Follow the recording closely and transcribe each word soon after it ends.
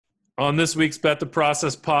On this week's Bet the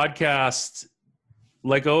Process podcast,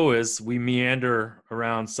 like always, we meander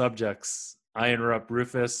around subjects. I interrupt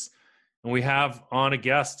Rufus, and we have on a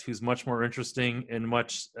guest who's much more interesting and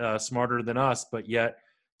much smarter than us, but yet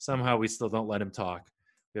somehow we still don't let him talk.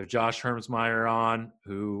 We have Josh Hermsmeyer on,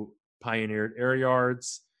 who pioneered Air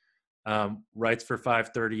Yards, writes for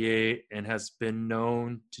 538, and has been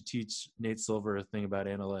known to teach Nate Silver a thing about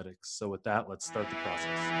analytics. So with that, let's start the process.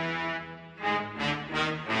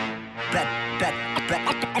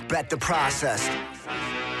 Bet the process.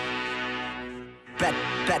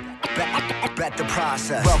 Bet the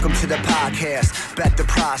process. Welcome to the podcast. Bet the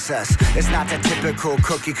process. It's not the typical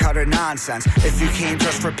cookie cutter nonsense. If you came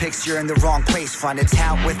just for picks, you're in the wrong place. Find a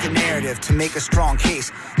tout with the narrative to make a strong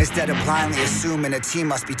case. Instead of blindly assuming a team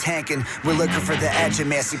must be tanking, we're looking for the edge in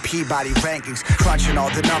Massey Peabody rankings, crunching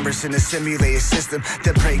all the numbers in a simulated system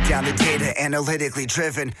that break down the data, analytically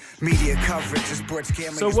driven media coverage of sports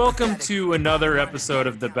gambling. So welcome to another episode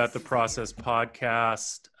of the Bet the Process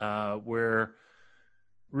podcast, where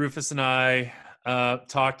Rufus and I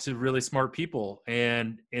talk to really smart people,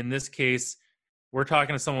 and in this case, we're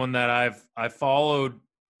talking to someone that I've followed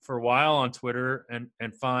for a while on Twitter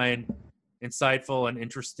and find insightful and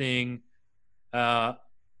interesting. And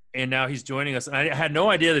now he's joining us, and I had no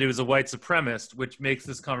idea that he was a white supremacist, which makes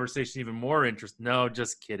this conversation even more interesting. No,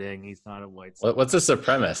 just kidding. He's not a white supremacist. What's a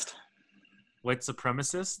supremacist? White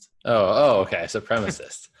supremacist? Oh, okay,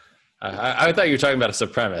 supremacist. I thought you were talking about a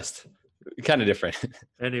supremacist. Kind of different.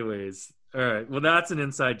 Anyways, all right. Well, that's an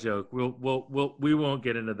inside joke. We won't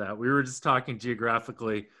get into that. We were just talking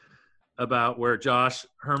geographically about where Josh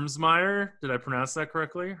Hermsmeyer, did I pronounce that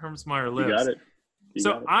correctly? Hermsmeyer lives. You got it. You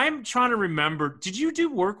got it. I'm trying to remember, did you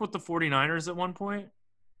do work with the 49ers at one point?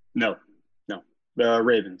 No. The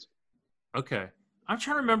Ravens. Okay. I'm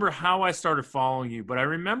trying to remember how I started following you, but I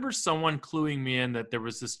remember someone cluing me in that there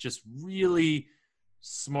was this just really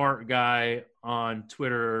smart guy on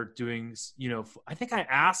Twitter doing, I think I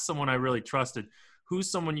asked someone I really trusted, who's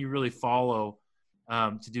someone you really follow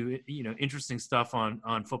to do, interesting stuff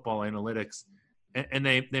on football analytics. And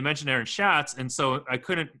they mentioned Aaron Schatz. And so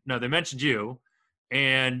they mentioned you.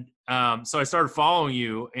 And so I started following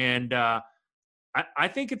you, and I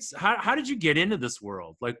think it's, how did you get into this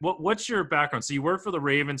world? Like what's your background? So you worked for the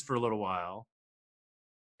Ravens for a little while.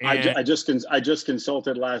 I just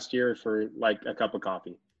consulted last year for like a cup of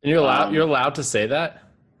coffee. And you're allowed to say that?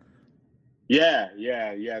 Yeah.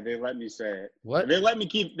 They let me say it. What? They let me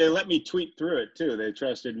tweet through it too. They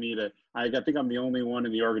trusted me to. I think I'm the only one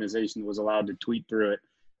in the organization that was allowed to tweet through it.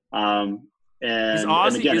 And again,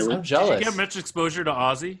 I'm jealous. Did you get much exposure to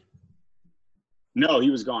Ozzie? No, he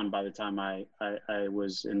was gone by the time I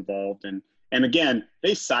was involved. And again,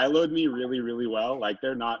 they siloed me really, really well. Like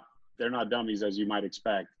they're not dummies, as you might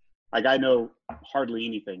expect. Like I know hardly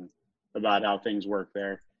anything about how things work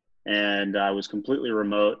there, and I was completely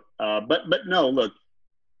remote. But no, look,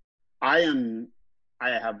 I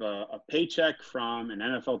have a paycheck from an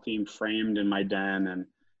NFL team framed in my den,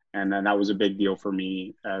 and then that was a big deal for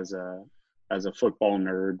me as a football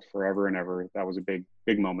nerd forever and ever. That was a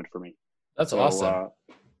big moment for me. That's awesome.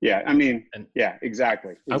 Yeah, I mean, yeah,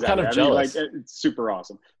 exactly. I'm kind of jealous. It's super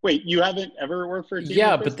awesome. Wait, you haven't ever worked for a team?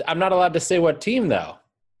 Yeah, but I'm not allowed to say what team, though.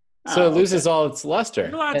 So it loses all its luster.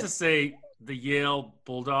 You're allowed to say the Yale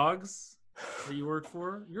Bulldogs that you worked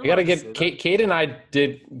for. I got to get Kate and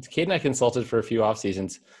I consulted for a few off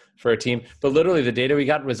seasons for a team, but literally the data we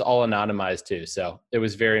got was all anonymized too. So it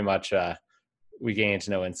was very much we gained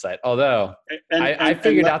no insight. Although I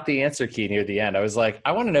figured out the answer key near the end. I was like,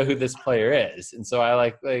 I want to know who this player is. And so I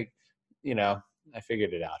I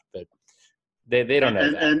figured it out, but they don't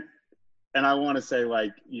know that. And I want to say,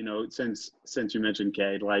 since you mentioned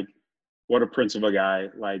Cade, what a prince of a guy.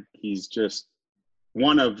 Like he's just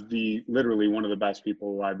literally one of the best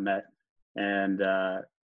people I've met. And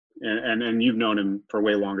you've known him for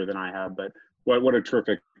way longer than I have, but what a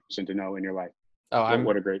terrific person to know in your life. Oh,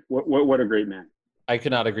 what a great man. I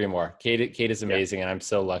could not agree more. Kate is amazing. Yeah. And I'm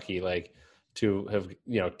so lucky, to have,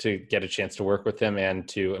 to get a chance to work with him and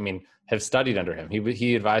have studied under him.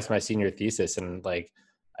 He advised my senior thesis. And I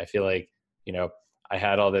feel like, I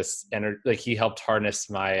had all this energy, he helped harness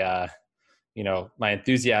my, my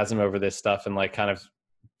enthusiasm over this stuff and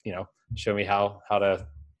show me how to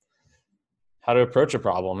approach a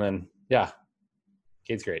problem. And yeah,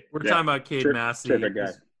 Cade's great. We're talking about Cade Massey,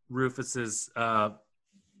 Rufus's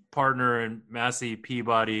partner in Massey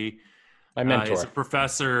Peabody. My mentor. He's a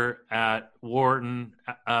professor at Wharton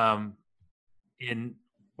in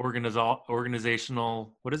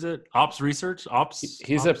organizational, what is it? Ops research?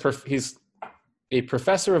 He's a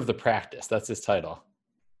professor of the practice. That's his title.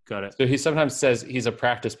 Got it. So he sometimes says he's a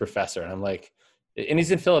practice professor, and I'm like, and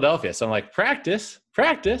he's in Philadelphia, so I'm like, practice.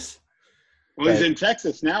 Well, he's in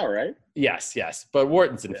Texas now, right? Yes. But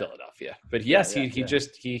Wharton's in Philadelphia. But yes, he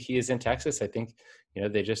is in Texas. I think,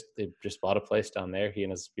 they just bought a place down there, he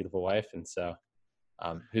and his beautiful wife. And so,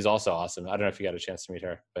 who's also awesome. I don't know if you got a chance to meet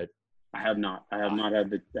her, but I have not had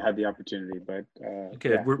the opportunity, but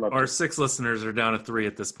okay. Our 6 listeners are down to 3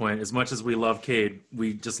 at this point. As much as we love Cade,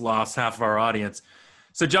 we just lost half of our audience.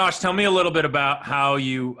 So Josh, tell me a little bit about how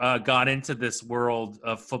you got into this world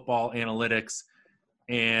of football analytics,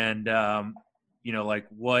 and like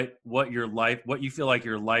what you feel like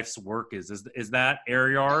your life's work is. Is that air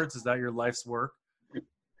yards? Is that your life's work?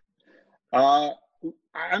 I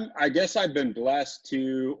guess I've been blessed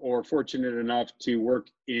or fortunate enough to work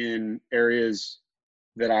in areas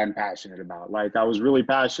that I'm passionate about. Like, I was really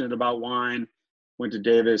passionate about wine, went to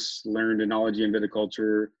Davis, learned enology and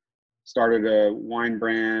viticulture, started a wine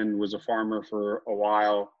brand, was a farmer for a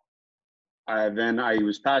while. Then I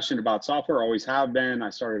was passionate about software, always have been. I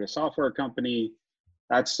started a software company.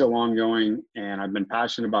 That's still ongoing. And I've been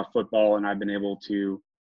passionate about football, and I've been able to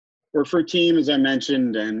work for a team, as I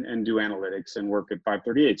mentioned, and do analytics and work at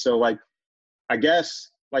 538. So, like, I guess,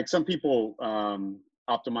 like, some people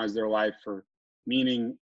optimize their life for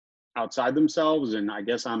meaning outside themselves. And I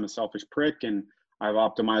guess I'm a selfish prick, and I've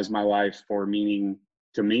optimized my life for meaning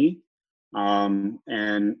to me. I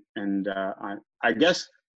guess,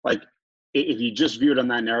 like, if you just view it on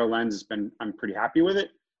that narrow lens, I'm pretty happy with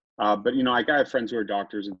it. But like, I have friends who are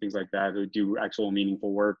doctors and things like that who do actual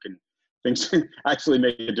meaningful work and things actually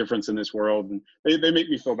make a difference in this world. And they make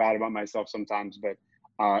me feel bad about myself sometimes. But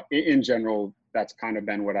in general, that's kind of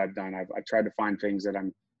been what I've done. I've tried to find things that I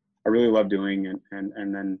really love doing,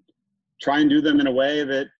 and then try and do them in a way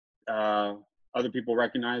that other people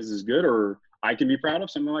recognize as good, or I can be proud of,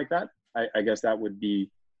 something like that. I guess that would be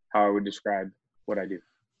how I would describe what I do.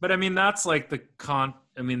 But I mean, that's like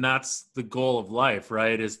that's the goal of life,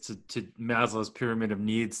 right? Is to Maslow's pyramid of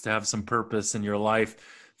needs, to have some purpose in your life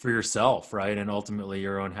for yourself, right? And ultimately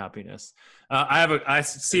your own happiness. I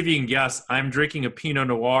see if you can guess, I'm drinking a Pinot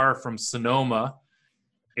Noir from Sonoma.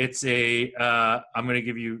 It's I'm going to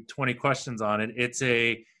give you 20 questions on it. It's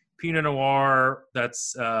a Pinot Noir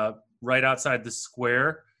that's right outside the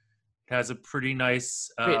Square. It has a pretty nice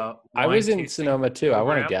I was in Sonoma too. program. I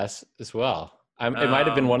want to guess as well. It might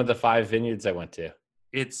have been one of the 5 vineyards I went to.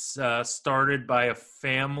 It's started by a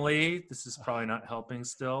family. This is probably not helping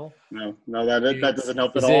still. No, that doesn't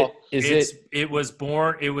help at all. It was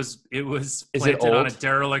planted on a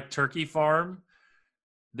derelict turkey farm.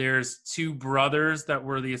 There's 2 brothers that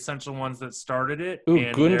were the essential ones that started it. Ooh,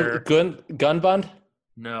 Gunbund?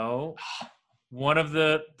 No. One of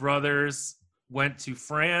the brothers went to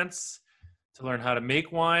France to learn how to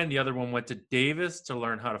make wine. The other one went to Davis to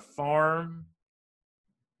learn how to farm.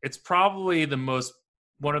 It's probably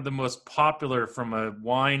one of the most popular, from a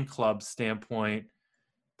wine club standpoint,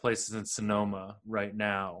 places in Sonoma right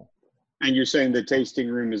now. And you're saying the tasting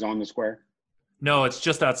room is on the Square? No, it's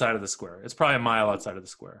just outside of the Square. It's probably a mile outside of the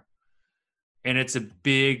Square. And it's a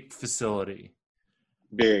big facility.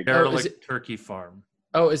 Big. Derelict turkey farm.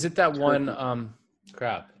 Oh, is it that one?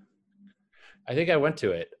 Crap. I think I went to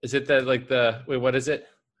it. Is it wait, what is it?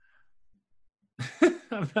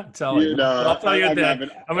 I'm not telling you. I'll tell you that.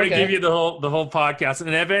 I'm going to give you the whole podcast.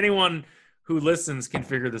 And if anyone who listens can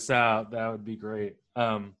figure this out, that would be great.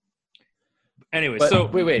 Anyway, so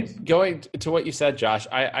wait. Going to what you said, Josh,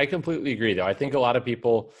 I completely agree, though. I think a lot of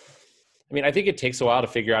people, I think it takes a while to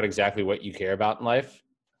figure out exactly what you care about in life.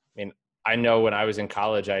 I know when I was in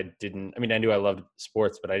college, I knew I loved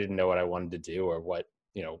sports, but I didn't know what I wanted to do or what,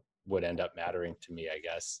 would end up mattering to me, I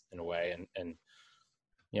guess, in a way. And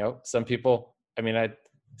some people,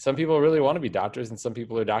 some people really want to be doctors, and some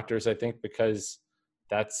people are doctors, I think, because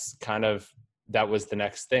that was the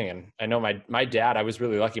next thing. And I know my dad, I was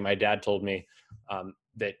really lucky. My dad told me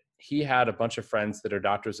that he had a bunch of friends that are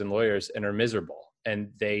doctors and lawyers and are miserable,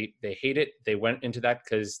 and they hate it. They went into that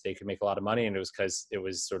because they could make a lot of money, and it was because it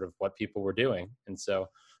was sort of what people were doing. And so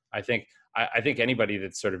I think anybody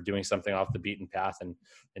that's sort of doing something off the beaten path and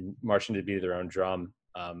marching to the beat of their own drum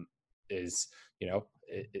is,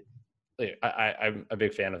 I'm a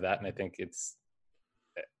big fan of that. And I think it's,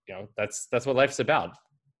 that's what life's about.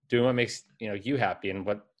 Doing what makes, you happy and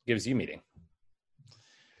what gives you meaning.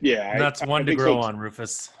 Yeah. That's one to grow on,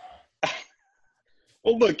 Rufus.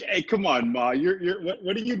 Well, look, hey, come on, Ma.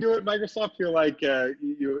 What do you do at Microsoft? You're like,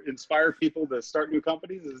 you inspire people to start new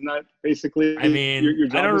companies. Isn't that basically your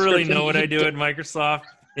job I don't really description? know what I do at Microsoft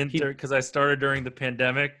because I started during the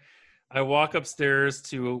pandemic. I walk upstairs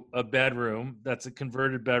to a bedroom that's a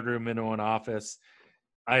converted bedroom into an office.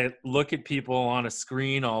 I look at people on a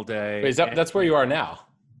screen all day. Wait, that's where you are now.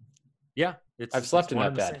 Yeah. I've slept in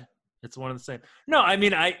that bed. Same. It's one of the same. No, I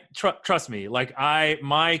mean, trust me. Like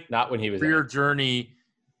my Not when he was career journey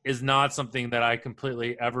is not something that I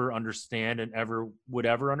completely ever understand and would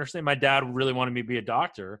ever understand. My dad really wanted me to be a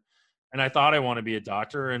doctor, and I thought I want to be a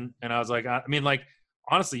doctor. And I was like, I mean, like,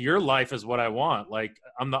 honestly, your life is what I want. Like,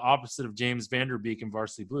 I'm the opposite of James Vanderbeek in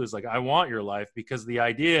Varsity Blues. Like, I want your life, because the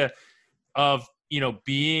idea of,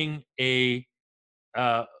 being a,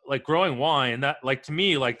 like growing wine, that, like, to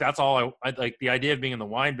me, like, that's all I like. The idea of being in the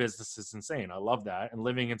wine business is insane. I love that. And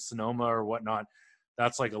living in Sonoma or whatnot,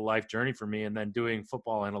 that's like a life journey for me. And then doing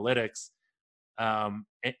football analytics. And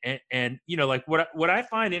like what I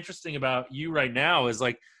find interesting about you right now is,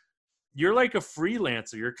 like, you're like a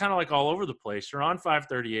freelancer. You're kind of like all over the place. You're on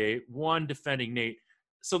 538, one defending Nate.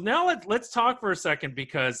 So now let's talk for a second,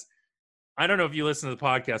 because I don't know if you listen to the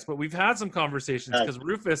podcast, but we've had some conversations, because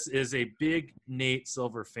Rufus is a big Nate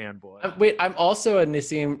Silver fanboy. Wait, I'm also a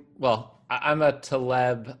Nassim. Well, I'm a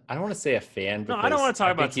Taleb. I don't want to say a fan. No, I don't want to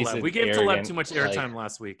talk about Taleb. We gave Taleb too much airtime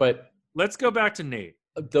last week. But let's go back to Nate.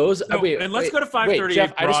 Let's go to 538. Wait,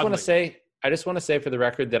 Jeff, broadly. I just want to say for the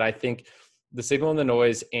record that I think The Signal and the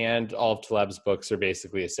Noise and all of Taleb's books are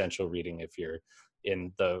basically essential reading if you're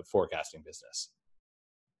in the forecasting business.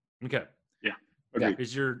 Okay. Yeah. Okay.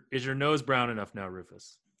 Is your nose brown enough now,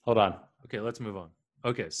 Rufus? Hold on. Okay, let's move on.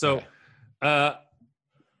 Okay, so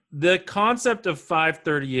the concept of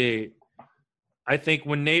 538, I think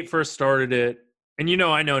when Nate first started it, and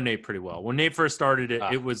I know Nate pretty well. When Nate first started it,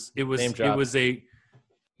 it was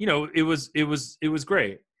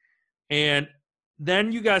great. And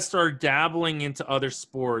then you guys started dabbling into other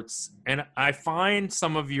sports, and I find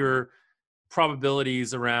some of your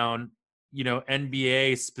probabilities around,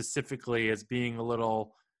 NBA specifically as being a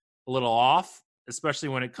little off, especially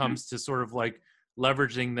when it comes to sort of like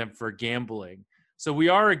leveraging them for gambling. So we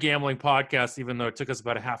are a gambling podcast, even though it took us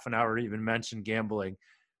about a half an hour to even mention gambling.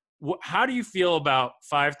 How do you feel about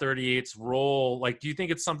 538's role? Like, do you think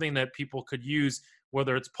it's something that people could use,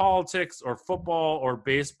 whether it's politics or football or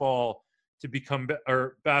baseball, to become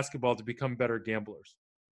or basketball to become better gamblers?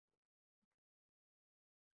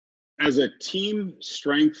 As a team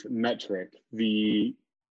strength metric, the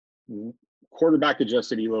quarterback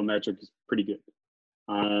adjusted ELO metric is pretty good.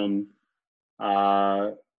 I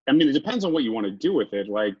mean, it depends on what you want to do with it.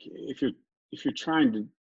 Like, if you're trying to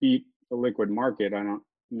beat the liquid market, I don't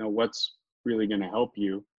know what's really going to help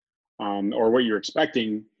you, or what you're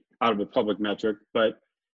expecting out of a public metric. But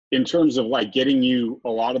in terms of like getting you a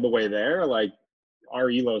lot of the way there, like our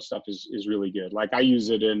ELO stuff is really good. Like, I use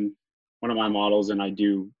it in one of my models, and I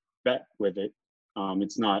do bet with it.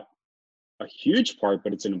 It's not a huge part,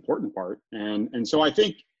 but it's an important part. And so I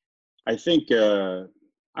think I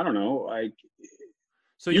don't know, like.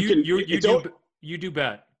 So you do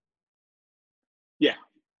bet? Yeah.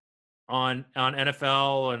 On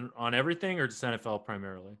NFL and on everything, or just NFL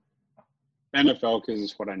primarily? NFL, because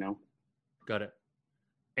it's what I know. Got it.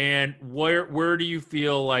 And where do you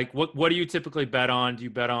feel like what do you typically bet on? Do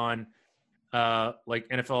you bet on like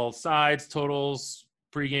NFL sides, totals,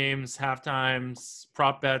 pre-games, halftimes,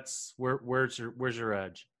 prop bets? Where's your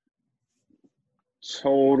edge?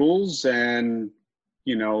 Totals, and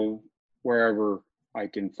wherever I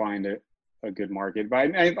can find a good market.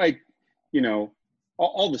 But I like,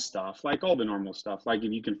 all the stuff, like all the normal stuff. Like,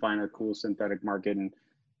 if you can find a cool synthetic market and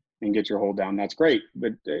get your hold down, that's great.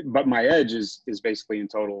 But my edge is basically in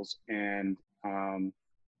totals, and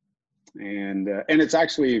it's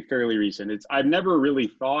actually fairly recent. I've never really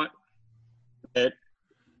thought that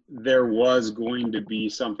there was going to be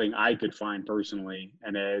something I could find personally,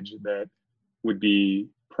 an edge that would be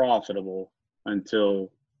profitable until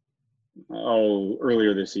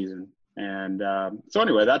earlier this season. And so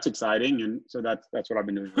anyway, that's exciting, and so that's what I've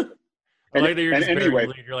been doing with it. I like that you're just anyway,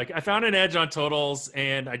 you're like, I found an edge on totals,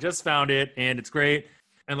 and I just found it, and it's great,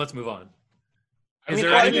 and let's move on. I'm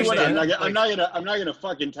not gonna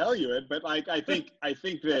fucking tell you it, but like I think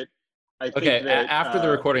that after the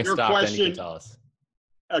recording stopped, then you can tell us.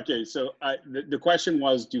 Okay, so the question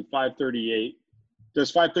was, does 538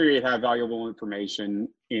 have valuable information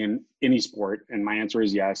in any sport? And my answer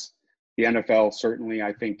is yes. The NFL, certainly,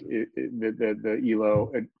 I think the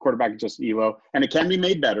ELO, quarterback adjusted ELO, and it can be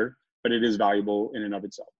made better, but it is valuable in and of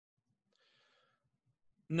itself.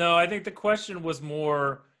 No, I think the question was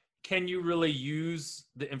more, can you really use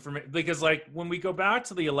the information? Because like when we go back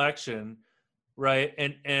to the election, right,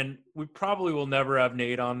 and we probably will never have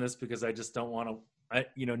Nate on this because I just don't want to,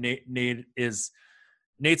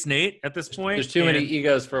 Nate's Nate at this point. There's too many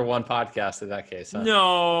egos for one podcast in that case. Huh?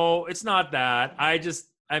 No, it's not that. I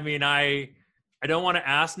I don't want to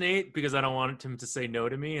ask Nate because I don't want him to say no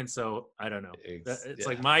to me, and so I don't know. It's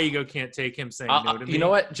like my ego can't take him saying no to me. You know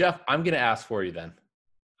what, Jeff? I'm going to ask for you then.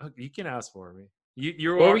 You can ask for me.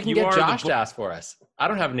 Or we can get Josh to ask for us. I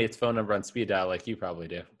don't have Nate's phone number on speed dial like you probably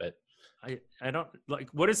do, but I don't like.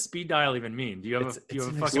 What does speed dial even mean? Do you have a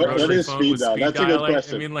fucking what rotary is phone speed with dial? speed That's a good dialing?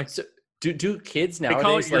 question. I mean, like, so do kids they call it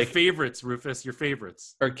nowadays your like favorites, Rufus? Your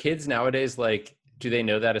favorites. are kids nowadays like? Do they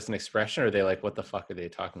know that as an expression, or are they like, what the fuck are they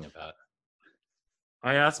talking about?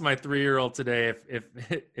 I asked my 3-year-old today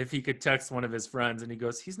if he could text one of his friends, and he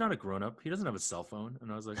goes, "He's not a grown-up. He doesn't have a cell phone."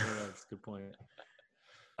 And I was like, "Oh, that's a good point."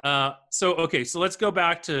 So let's go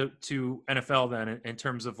back to NFL then in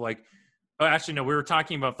terms of like, oh, actually no, we were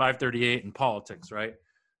talking about 538 and politics, right?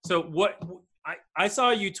 So what I saw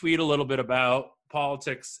you tweet a little bit about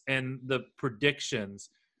politics and the predictions.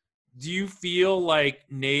 Do you feel like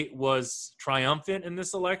Nate was triumphant in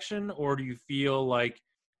this election, or do you feel like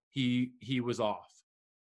he was off?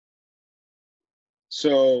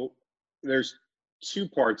 So there's two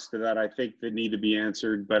parts to that I think that need to be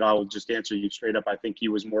answered, but I'll just answer you straight up. I think he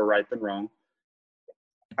was more right than wrong.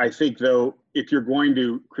 I think, though, if you're going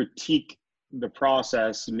to critique the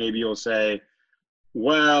process, maybe you'll say,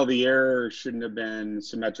 well, the error shouldn't have been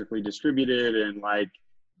symmetrically distributed, and like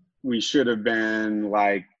we should have been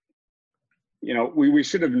like, you know, we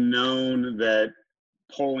should have known that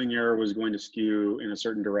polling error was going to skew in a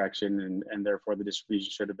certain direction, and therefore the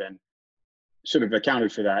distribution should have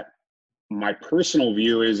accounted for that. My personal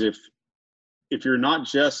view is if you're not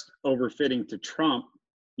just overfitting to Trump,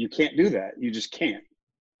 you can't do that. You just can't.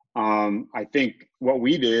 I think what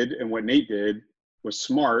we did and what Nate did was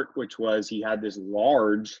smart, which was he had this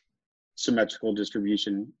large symmetrical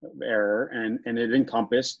distribution of error, and it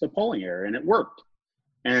encompassed the polling error, and it worked.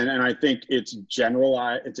 And I think it's a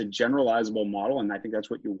generalizable model, and I think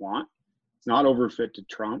that's what you want. It's not overfit to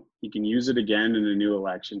Trump. You can use it again in a new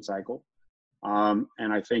election cycle.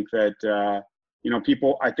 And I think that,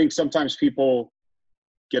 I think sometimes people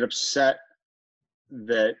get upset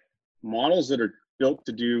that models that are built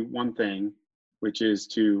to do one thing, which is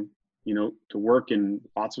to work in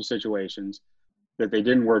lots of situations, that they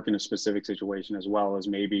didn't work in a specific situation as well as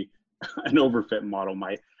maybe an overfit model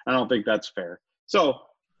might. I don't think that's fair. So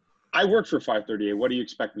I worked for 538. What do you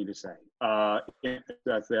expect me to say?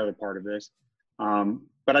 That's the other part of this.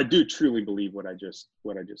 But I do truly believe what I just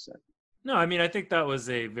said. No, I mean, I think that was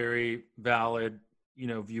a very valid,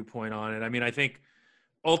 viewpoint on it. I mean, I think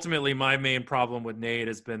ultimately my main problem with Nate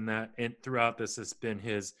has been that throughout this has been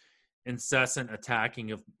his incessant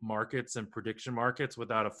attacking of markets and prediction markets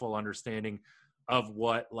without a full understanding of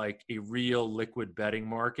what like a real liquid betting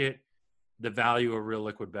market, the value a real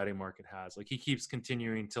liquid betting market has. Like he keeps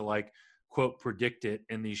continuing to like quote predict it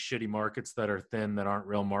in these shitty markets that are thin, that aren't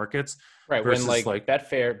real markets. Right. When like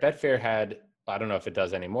Betfair had, I don't know if it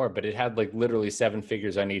does anymore, but it had like literally 7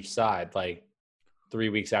 figures on each side, like 3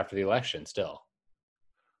 weeks after the election still.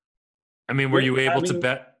 I mean, were you able to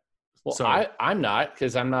bet? Well, I'm not,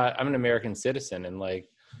 because I'm an American citizen, and like,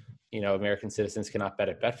 American citizens cannot bet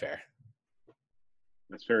at Betfair.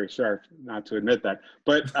 That's very sharp not to admit that.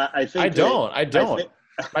 But I think I don't.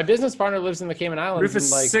 My business partner lives in the Cayman Islands.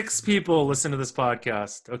 Rufus, and like 6 people listen to this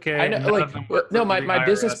podcast. Okay. I know. My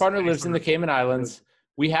business partner lives in the Cayman Islands.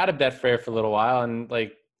 We had a Betfair for a little while, and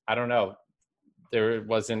like, I don't know, there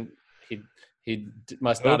wasn't, he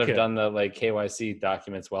must not have done the like KYC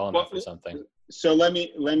documents well enough or something. So let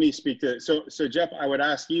me speak to it. So Jeff, I would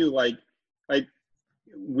ask you, like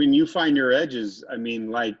when you find your edges, I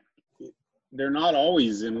mean, like they're not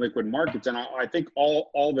always in liquid markets. And I think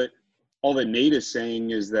all that Nate is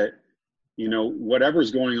saying is that,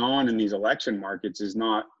 whatever's going on in these election markets is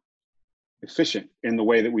not efficient in the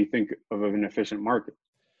way that we think of an efficient market.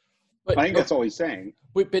 But I think that's all he's saying.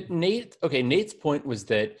 But Nate's point was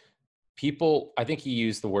that people, I think he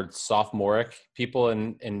used the word sophomoric, people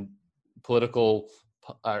in political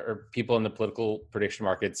or people in the political prediction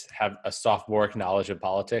markets have a sophomoric knowledge of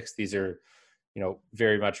politics. These are,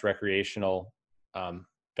 very much recreational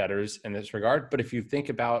bettors in this regard. But if you think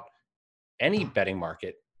about any betting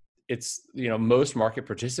market, it's, most market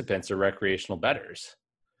participants are recreational bettors.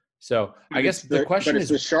 So I guess the question is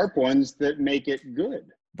the sharp ones that make it good.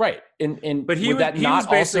 Right. But he was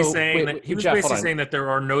basically saying that there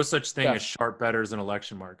are no such thing as sharp bettors in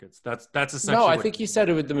election markets. That's essentially. No, I think he said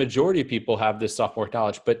the majority of people have this sophomore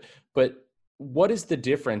knowledge, but what is the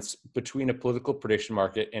difference between a political prediction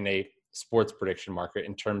market and a sports prediction market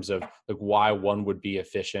in terms of like why one would be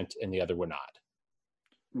efficient and the other would not?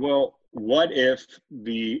 Well, what if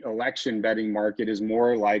the election betting market is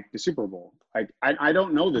more like the Super Bowl? I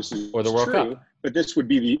don't know this is Or the World true, Cup. but this would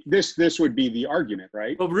be the argument,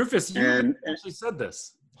 right? Well, Rufus, you And actually said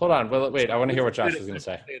this. Hold on. Well, wait. I want to hear what Josh was going to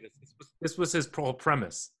say. This was his whole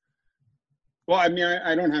premise. well, I mean,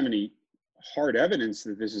 I don't have any hard evidence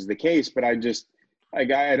that this is the case, but I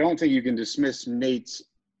don't think you can dismiss Nate's.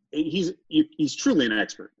 He's truly an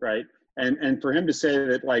expert, right? And for him to say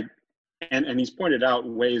that, like, and he's pointed out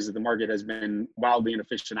ways that the market has been wildly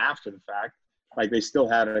inefficient after the fact. Like, they still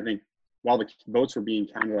had, I think, while the votes were being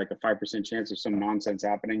counted, like a 5% chance of some nonsense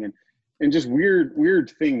happening, and just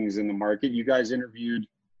weird things in the market. You guys interviewed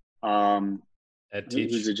Ed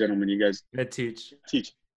Teach. who's the gentleman you guys Ed Teach,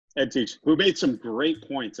 who made some great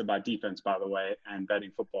points about defense, by the way, and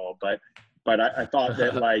betting football. But I thought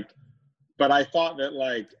that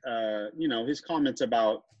you know, his comments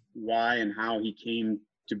about why and how he came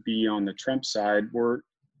to be on the Trump side were,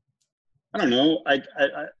 I don't know,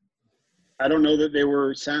 I don't know that they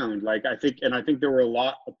were sound. Like, I think there were a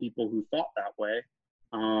lot of people who thought that way.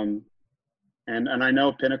 And I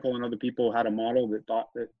know Pinnacle and other people had a model that thought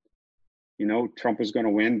that, you know, Trump was going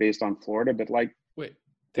to win based on Florida, but like, Wait,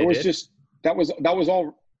 it was just, that was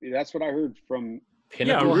all, that's what I heard from.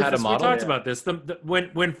 Pinnacle had a Rufus, model. we talked about this.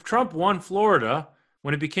 When Trump won Florida,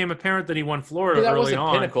 when it became apparent that he won Florida that early wasn't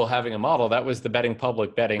on, Pinnacle having a model. That was the betting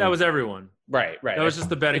public betting. that was everyone. Right. That was just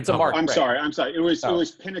the betting. It's a market. I'm Right. sorry. It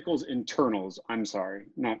was Pinnacle's internals. I'm sorry,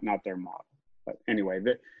 not their model. But anyway,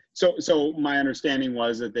 so my understanding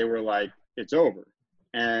was that they were like, it's over,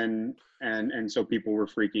 and so people were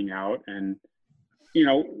freaking out, and, you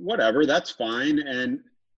know, whatever, that's fine. And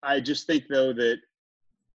I just think, though,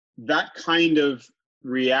 that kind of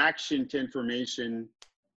reaction to information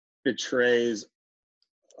betrays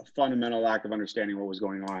a fundamental lack of understanding what was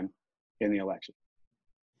going on in the election.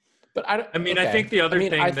 But I think the other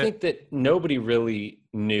thing. I think that nobody really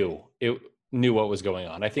knew what was going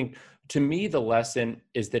on. I think, to me, the lesson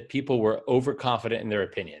is that people were overconfident in their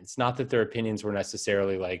opinions. Not that their opinions were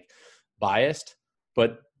necessarily like biased,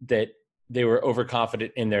 but that they were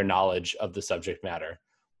overconfident in their knowledge of the subject matter.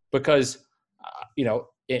 Because, you know,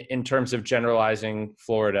 in terms of generalizing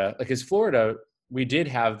Florida, like, as Florida, we did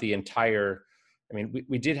have the entire,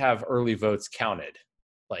 we did have early votes counted,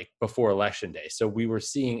 like, before election day. So we were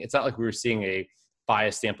seeing, it's not like we were seeing a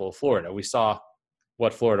biased sample of Florida. We saw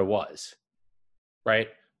what Florida was, right?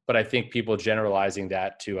 But I think people generalizing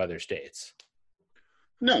that to other states.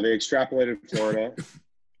 No, they extrapolated Florida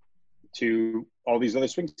to all these other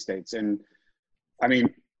swing states. And I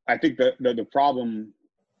mean, I think that the problem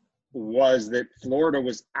was that Florida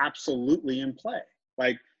was absolutely in play.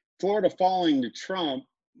 Like, Florida falling to Trump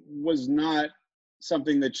was not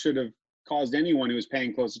something that should have caused anyone who was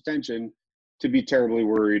paying close attention to be terribly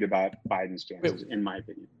worried about Biden's chances, in my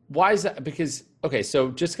opinion. Why is that? Because, okay, so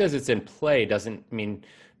just because it's in play doesn't mean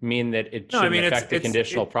that it shouldn't affect the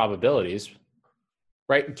conditional probabilities,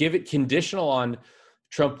 right? Give it conditional on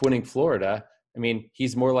Trump winning Florida. I mean,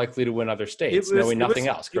 he's more likely to win other states, knowing nothing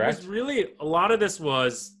else, correct? It was really, a lot of this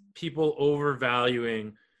was people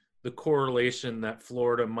overvaluing the correlation that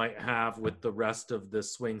Florida might have with the rest of the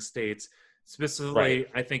swing states, specifically, right,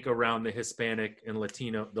 I think around the Hispanic and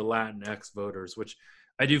Latino, the Latinx voters, which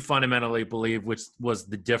I do fundamentally believe which was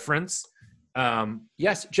the difference.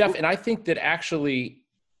 Yes, Jeff, and I think that actually,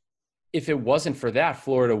 if it wasn't for that,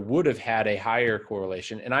 Florida would have had a higher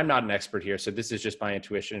correlation. And I'm not an expert here, so this is just my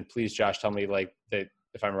intuition. Please, Josh, tell me like that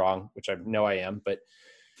if I'm wrong, which I know I am. But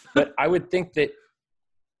I would think that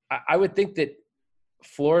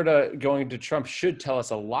Florida going to Trump should tell us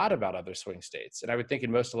a lot about other swing states. And I would think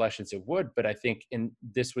in most elections it would, but I think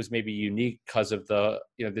this was maybe unique because of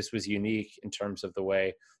this was unique in terms of the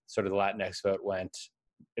way sort of the Latinx vote went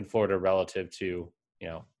in Florida relative to,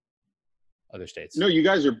 other states. No, you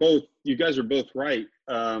guys are both right.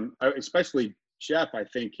 Especially Jeff, I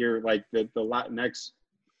think here, like the Latinx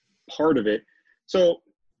part of it. So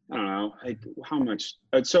I don't know, like how much.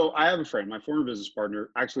 So I have a friend, my former business partner,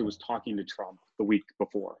 actually was talking to Trump the week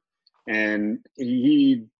before, and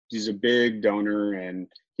he's a big donor, and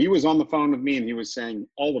he was on the phone with me, and he was saying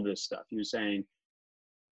all of this stuff. He was saying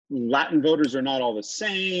Latin voters are not all the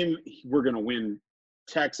same. We're going to win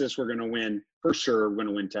Texas. We're going to win for sure. We're going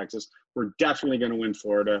to win Texas. We're definitely going to win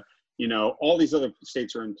Florida. All these other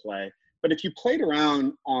states are in play. But if you played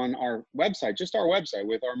around on our website, just our website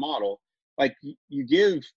with our model, like you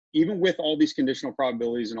give, even with all these conditional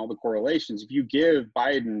probabilities and all the correlations, if you give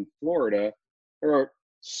Biden Florida, there are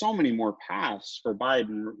so many more paths for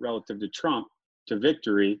Biden relative to Trump to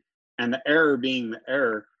victory. And the error being the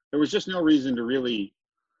error, there was just no reason to really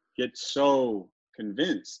get so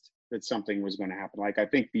convinced that something was going to happen. Like, I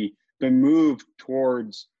think the move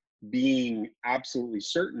towards being absolutely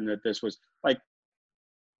certain that this was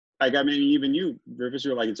I mean, even you, Rufus,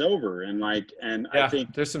 you're like, it's over. And yeah, I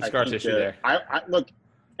think there's some scar tissue there. I look,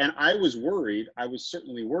 and I was worried. I was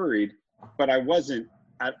certainly worried, but I wasn't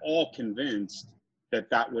at all convinced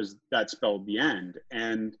that spelled the end.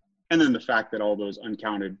 And then the fact that all those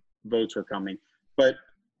uncounted votes were coming. But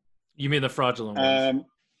you mean the fraudulent ones?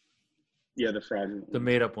 Yeah, the fraudulent, the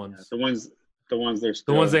made up ones, the ones they're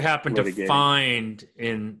still the ones they happen litigating. to find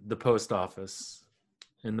in the post office,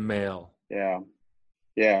 in the mail.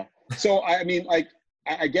 Yeah. So, I mean, like,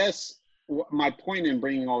 I guess my point in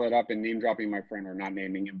bringing all that up and name dropping my friend, or not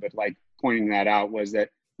naming him, but like pointing that out, was that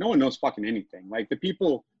no one knows fucking anything. Like,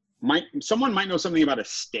 someone might know something about a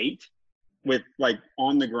state with like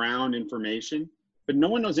on the ground information, but no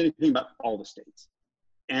one knows anything about all the states.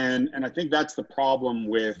 And I think that's the problem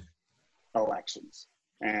with elections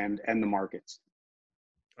and the markets.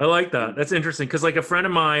 I like that. That's interesting. Cause like a friend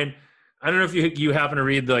of mine, I don't know if you happen to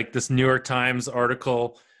read like this New York Times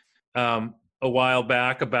article a while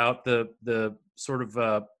back about the sort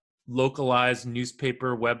of localized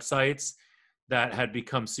newspaper websites that had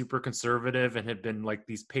become super conservative and had been like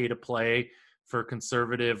these pay to play for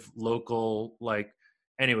conservative local, like,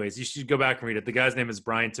 anyways, you should go back and read it. The guy's name is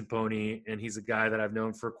Brian Timpone, and he's a guy that I've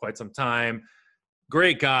known for quite some time.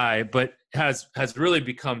 Great guy, but has really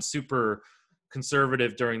become super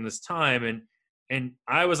conservative during this time. And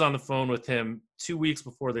I was on the phone with him 2 weeks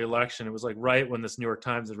before the election. It was like right when this New York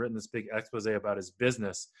Times had written this big expose about his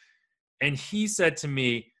business. And he said to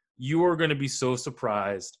me, "You are going to be so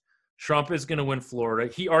surprised. Trump is going to win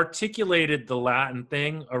Florida." He articulated the Latin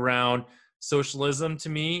thing around socialism to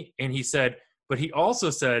me. And he said, but he also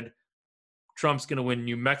said, Trump's going to win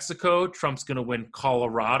New Mexico. Trump's going to win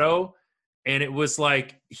Colorado. And it was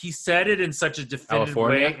like, he said it in such a definitive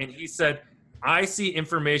way. And he said, I see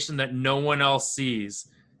information that no one else sees.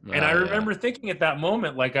 And I remember thinking at that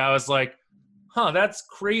moment, like, I was like, that's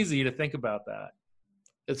crazy to think about that.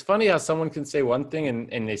 It's funny how someone can say one thing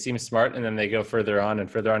and they seem smart, and then they go further on, and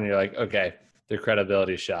you're like, okay, their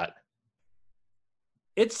credibility shot.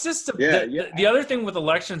 It's just the other thing with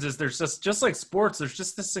elections is there's just like sports, there's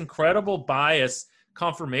just this incredible bias,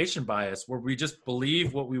 confirmation bias, where we just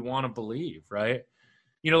believe what we want to believe, right?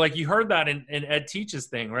 You know, like you heard that in Ed Teach's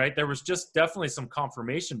thing, right? There was just definitely some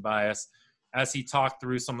confirmation bias as he talked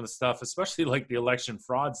through some of the stuff, especially like the election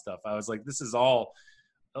fraud stuff. I was like, this is all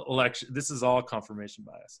confirmation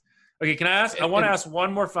bias. Okay, can I ask? I want to ask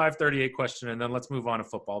one more 538 question, and then let's move on to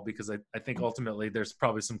football, because I think ultimately there's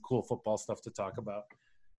probably some cool football stuff to talk about.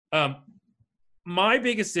 My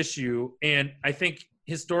biggest issue, and I think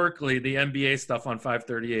historically the NBA stuff on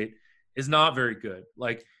 538 is not very good.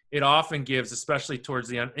 Like, it often gives, especially towards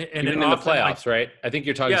the end, and even in the playoffs, right? I think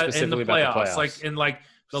you're talking specifically about the playoffs. Like in like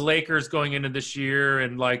the Lakers going into this year,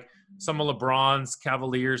 and like some of LeBron's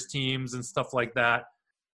Cavaliers teams and stuff like that,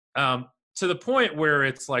 to the point where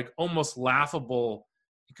it's like almost laughable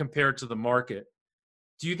compared to the market.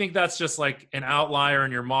 Do you think that's just like an outlier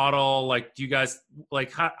in your model? Like, do you guys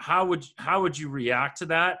like how would you react to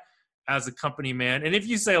that as a company man? And if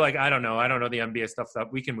you say like, I don't know the NBA stuff,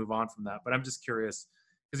 that we can move on from that. But I'm just curious,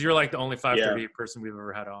 because you're like the only 538 person we've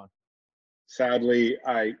ever had on. Sadly,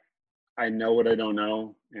 I know what I don't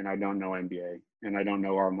know, and I don't know NBA, and I don't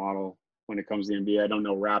know our model when it comes to NBA. I don't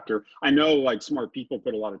know Raptor. I know like smart people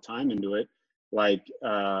put a lot of time into it, like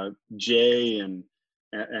Jay and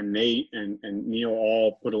Nate and Neil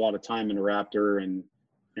all put a lot of time into Raptor and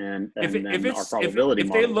our probability if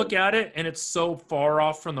model. They look at it and it's so far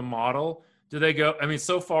off from the model, do they go, I mean,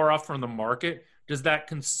 so far off from the market, does that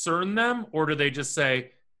concern them, or do they just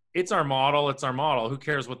say, it's our model, who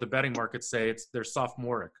cares what the betting markets say, they're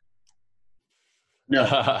sophomoric? No,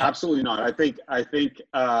 absolutely not. I think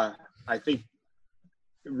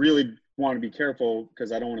really want to be careful,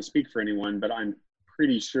 because I don't want to speak for anyone, but I'm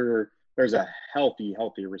pretty sure there's a healthy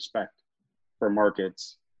respect for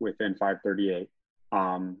markets within 538.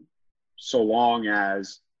 So long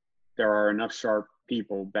as there are enough sharp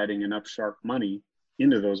people betting enough sharp money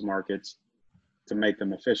into those markets to make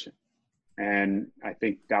them efficient. And I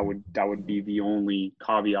think that would be the only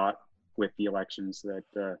caveat with the elections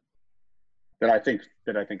that I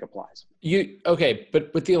think applies. Okay,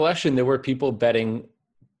 but with the election, there were people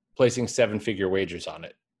placing 7-figure wagers on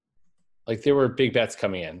it. Like, there were big bets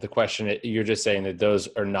coming in. The question, you're just saying that those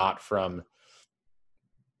are not from,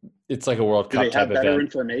 it's like a World Cup type event. Do they have better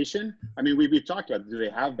information? I mean, we've talked about it. Do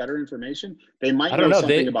they have better information? They might. I don't know.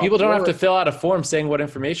 Something about people don't have to fill out a form saying what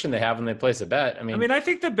information they have when they place a bet. I mean, I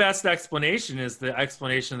think the best explanation is the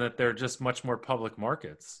explanation that they're just much more public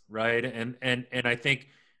markets, right? And I think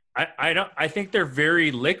I think they're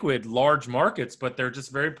very liquid, large markets, but they're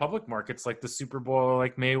just very public markets, like the Super Bowl,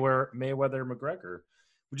 like Mayweather McGregor,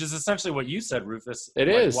 which is essentially what you said, Rufus. It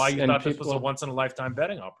like is, why you and thought this was a once in a lifetime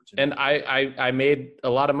betting opportunity. And I made a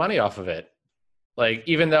lot of money off of it. Like,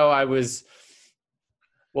 even though I was,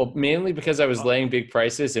 well, mainly because I was laying big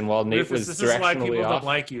prices, and while Nate Rufus, was this is why directionally people off. don't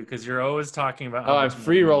like you, because you're always talking about. Oh, I'm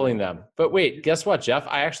free rolling them. But wait, guess what, Jeff?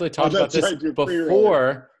 I actually talked about this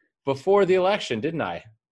before the election, didn't I?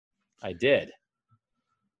 I did.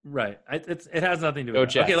 Right. It has nothing to do Go with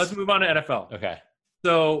that. Jets. Okay, let's move on to NFL. Okay.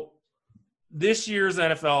 So this year's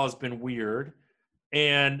NFL has been weird,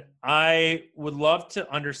 and I would love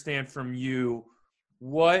to understand from you,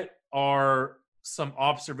 what are some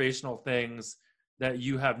observational things that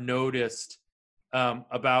you have noticed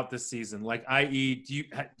about this season? Like, i.e., do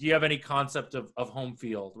you have any concept of home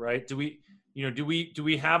field, right? Do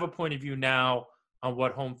we have a point of view now on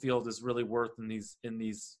what home field is really worth in these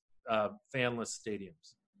fanless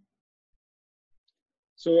stadiums?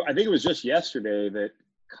 So I think it was just yesterday that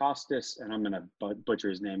Costas, and I'm going to butcher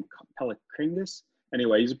his name, Pelakringis.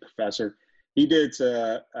 Anyway, he's a professor. He did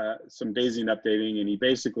some Bayesian updating, and he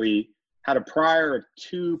basically had a prior of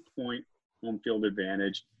 2-point home field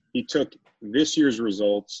advantage. He took this year's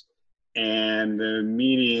results and the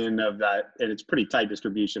median of that, and it's pretty tight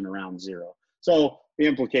distribution around 0. So the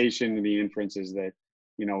implication, the inference is that,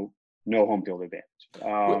 no home field advantage.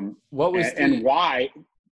 What was and why?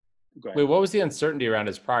 Go ahead. Wait, what was the uncertainty around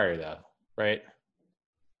his prior, though? Right.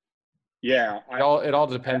 Yeah. It all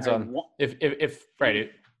depends on if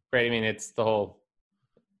right. Right. I mean, it's the whole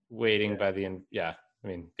weighting by the end. Yeah. I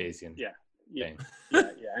mean, Bayesian. Yeah. Thing. Yeah.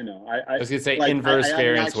 I know. I was going to say inverse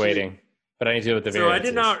variance weighting, but I need to do with the variance. So I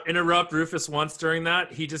did not interrupt Rufus once during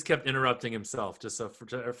that. He just kept interrupting himself, just so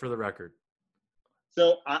for the record.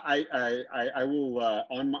 So I will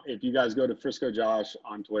if you guys go to Frisco Josh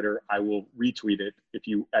on Twitter, I will retweet it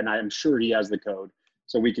and I'm sure he has the code,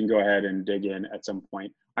 so we can go ahead and dig in at some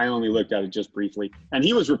point. I only looked at it just briefly, and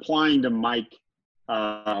he was replying to Mike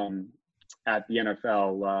at the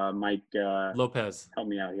NFL. Mike Lopez, help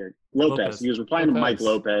me out here. Lopez. He was replying to Mike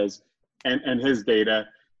Lopez and his data,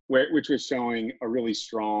 which was showing a really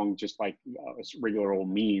strong, just like a regular old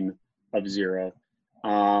mean of 0.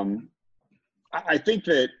 I think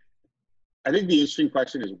the interesting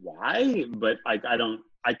question is why, but I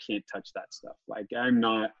can't touch that stuff. Like, I'm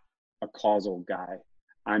not a causal guy.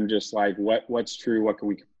 I'm just like, what's true? What can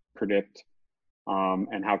we predict?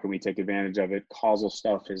 And how can we take advantage of it? Causal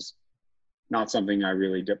stuff is not something I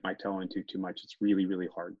really dip my toe into too much. It's really, really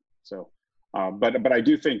hard. So, but I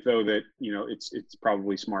do think though that, it's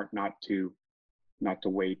probably smart not to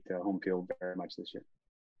weight home field very much this year.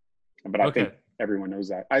 But I think everyone knows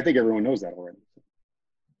that. I think everyone knows that already.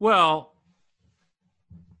 Well,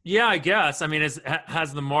 yeah, I guess. I mean,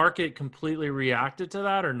 has the market completely reacted to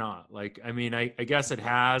that or not? Like, I mean, I guess it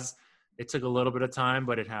has. It took a little bit of time,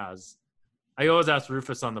 but it has. I always ask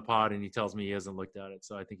Rufus on the pod, and he tells me he hasn't looked at it.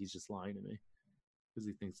 So I think he's just lying to me because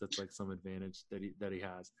he thinks that's like some advantage that he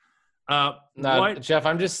has. No, Jeff,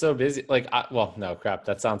 I'm just so busy. Like, no, crap.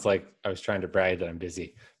 That sounds like I was trying to brag that I'm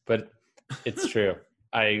busy, but it's true.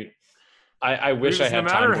 I wish I had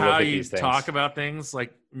time to look at these things. No matter how you talk about things,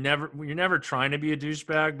 like you're never trying to be a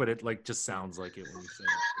douchebag, but it like just sounds like it when you say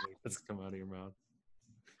it. It's come out of your mouth.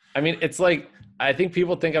 I mean, it's like, I think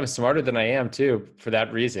people think I'm smarter than I am too, for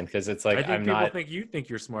that reason. Cause it's like, people think you think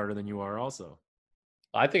you're smarter than you are also.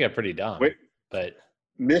 I think I'm pretty dumb, but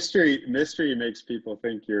mystery makes people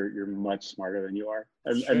think you're much smarter than you are.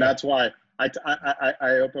 And that's why I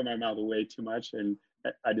open my mouth way too much and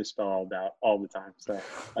I dispel all doubt all the time. So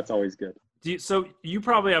that's always good. So you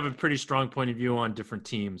probably have a pretty strong point of view on different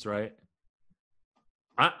teams, right?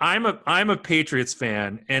 I'm a Patriots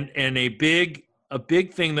fan, and a big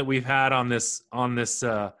thing that we've had on this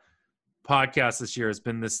podcast this year has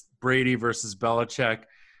been this Brady versus Belichick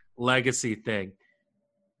legacy thing.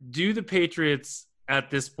 Do the Patriots at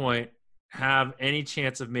this point have any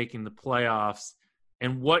chance of making the playoffs?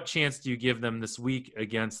 And what chance do you give them this week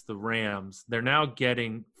against the Rams? They're now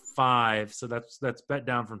getting 5, so that's bet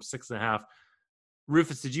down from 6.5.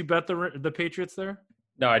 Rufus, did you bet the Patriots there?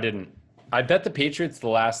 No, I didn't. I bet the Patriots the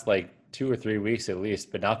last 2 or 3 weeks at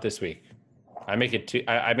least, but not this week. I make it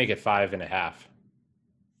 5.5.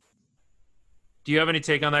 Do you have any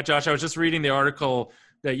take on that, Josh? I was just reading the article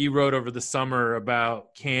that you wrote over the summer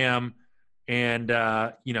about Cam and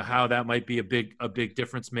how that might be a big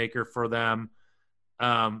difference maker for them.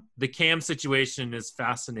 The Cam situation is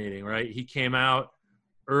fascinating, right? He came out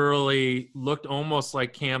early, looked almost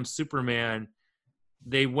like Cam Superman.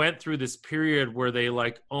 They went through this period where they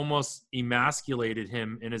almost emasculated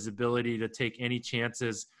him in his ability to take any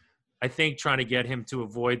chances I think trying to get him to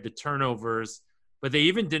avoid the turnovers, but they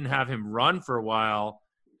even didn't have him run for a while.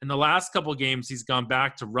 In the last couple of games, he's gone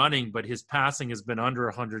back to running, but his passing has been under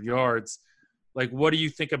 100 yards. Like, what do you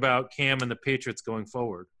think about Cam and the Patriots going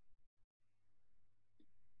forward?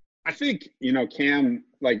 I think, Cam,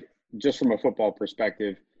 like, just from a football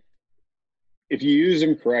perspective, if you use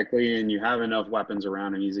him correctly and you have enough weapons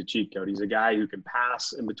around him, he's a cheat code. He's a guy who can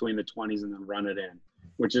pass in between the 20s and then run it in,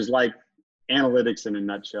 which is like analytics in a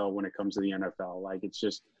nutshell when it comes to the NFL. Like, it's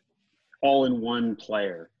just all in one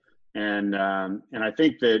player. And I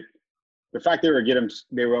think that the fact they were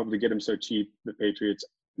able to get him so cheap, the Patriots,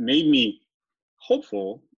 made me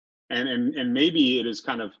hopeful, and maybe it is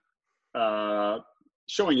kind of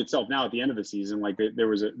showing itself now at the end of the season. Like, there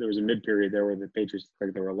was a mid period there where the Patriots looked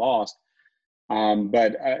like they were lost.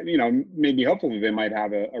 But maybe hopefully they might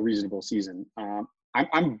have a reasonable season.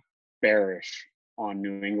 I'm bearish on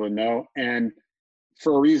New England though, and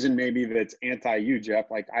for a reason maybe that's anti-you, Jeff.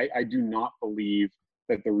 Like, I do not believe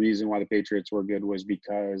that the reason why the Patriots were good was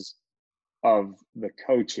because of the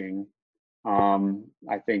coaching.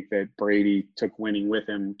 I think that Brady took winning with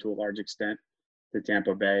him to a large extent to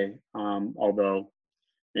Tampa Bay, although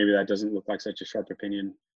maybe that doesn't look like such a sharp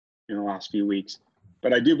opinion in the last few weeks.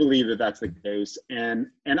 But I do believe that that's the case. And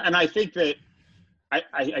I think that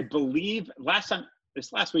I believe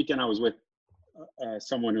this last weekend I was with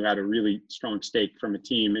someone who had a really strong stake from a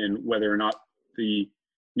team in whether or not the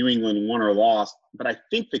New England won or lost. But I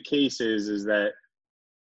think the case is that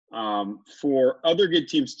for other good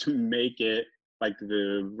teams to make it, like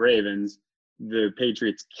the Ravens, the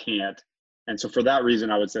Patriots can't. And so for that reason,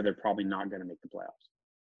 I would say they're probably not going to make the playoffs.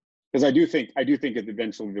 Because I do think that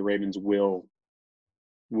eventually the Ravens will.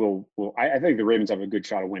 I think the Ravens have a good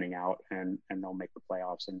shot of winning out, and they'll make the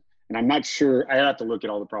playoffs. And I'm not sure. I have to look at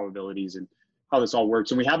all the probabilities and how this all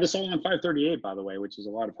works. And we have this all on 538, by the way, which is a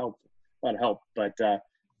lot of help. But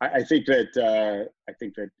I think that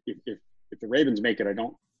if the Ravens make it, I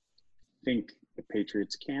don't think the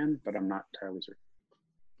Patriots can, but I'm not entirely certain.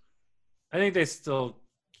 I think they still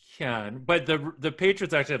can, but the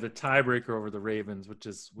Patriots actually have the tiebreaker over the Ravens, which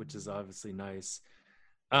is obviously nice.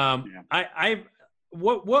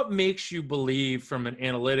 What makes you believe from an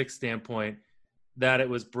analytics standpoint that it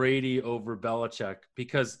was Brady over Belichick?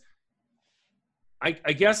 Because I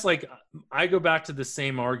guess, like, I go back to the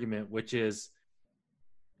same argument, which is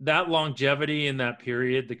that longevity in that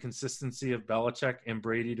period, the consistency of Belichick and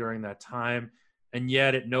Brady during that time, and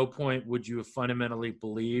yet at no point would you have fundamentally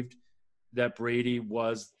believed that Brady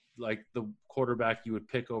was like the quarterback you would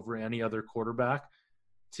pick over any other quarterback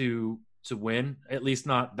to win, at least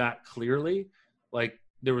not that clearly. Like,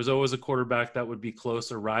 there was always a quarterback that would be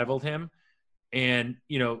close or rivaled him. And,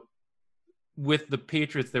 with the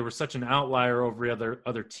Patriots, they were such an outlier over every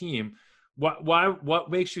other team.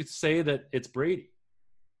 What makes you say that it's Brady?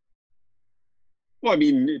 Well, I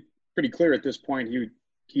mean, it's pretty clear at this point.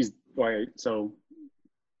 He's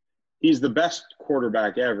the best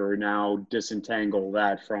quarterback ever. Now, disentangle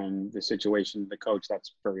that from the situation of the coach,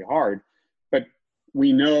 that's very hard. But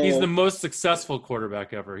we know he's the most successful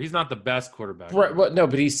quarterback ever. He's not the best quarterback. Right. Well, no,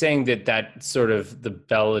 but he's saying that sort of the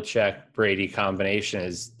Belichick Brady combination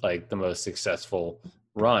is like the most successful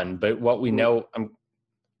run. But what we know, I'm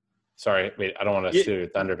sorry, wait, I don't want to steal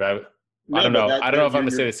thunder, but I don't know. I don't know if I'm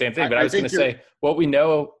going to say the same thing, but I was going to say what we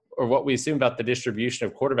know or what we assume about the distribution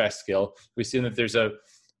of quarterback skill. We assume that there's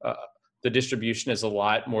the distribution is a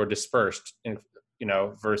lot more dispersed,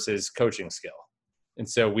 versus coaching skill. And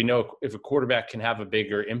so we know if a quarterback can have a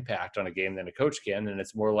bigger impact on a game than a coach can, then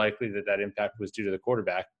it's more likely that impact was due to the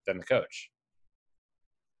quarterback than the coach.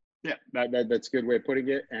 Yeah, that's a good way of putting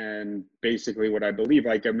it. And basically what I believe,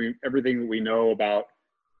 everything that we know about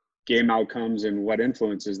game outcomes and what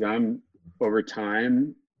influences them over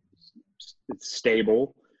time, it's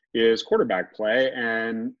stable, is quarterback play.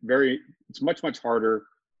 And it's much, much harder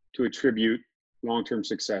to attribute long-term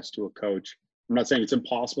success to a coach. I'm not saying it's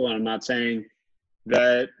impossible, and I'm not saying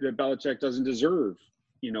that Belichick doesn't deserve,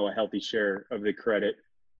 a healthy share of the credit,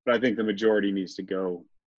 but I think the majority needs to go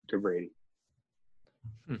to Brady.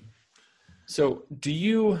 So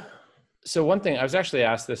one thing, I was actually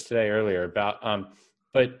asked this today earlier about,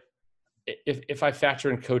 but if I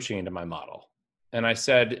factor in coaching into my model, and I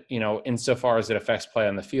said, insofar as it affects play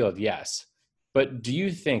on the field, yes. But do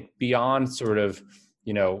you think beyond sort of,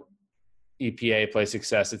 EPA, play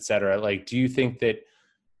success, et cetera, like, do you think that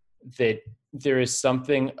there is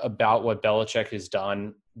something about what Belichick has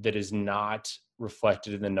done that is not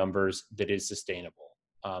reflected in the numbers that is sustainable?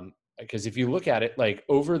 Because if you look at it, like,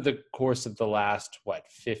 over the course of the last,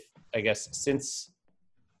 since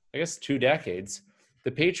 2 decades,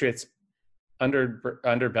 the Patriots under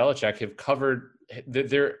Belichick have covered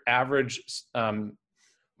their average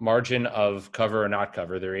margin of cover or not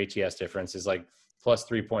cover. Their ATS difference is like plus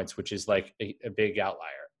 3 points, which is like a big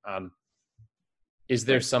outlier. Is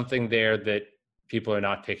there something there that people are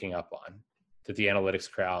not picking up on, that the analytics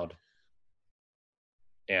crowd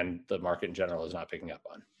and the market in general is not picking up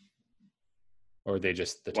on? Or are they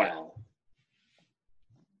just the Wow.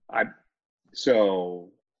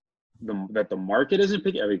 That the market isn't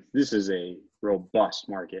picking. I mean, this is a robust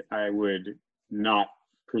market. I would not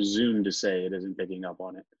presume to say it isn't picking up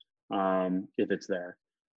on it, if it's there.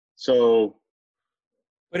 So,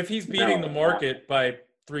 but if he's beating the market by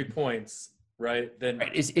 3 points, right? Then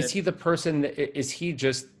right. Is he the person? Is he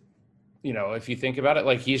just, you know, if you think about it,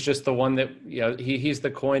 like he's just the one that, you know, he's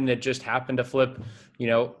the coin that just happened to flip, you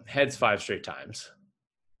know, heads 5 straight times.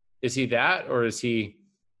 Is he that, or is he,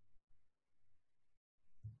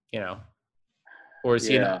 you know, or is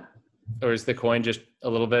he not, or is the coin just a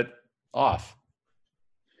little bit off?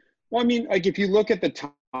 Well, I mean, like if you look at the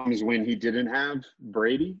times when he didn't have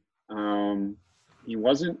Brady, he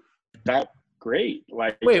wasn't that great.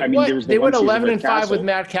 Like, wait, I mean, what? there was They went 11-5 with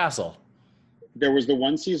Matt Castle. There was the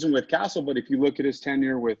one season with Castle, but if you look at his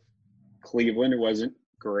tenure with Cleveland, it wasn't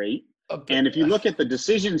great. And if you look at the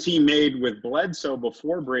decisions he made with Bledsoe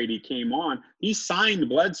before Brady came on, he signed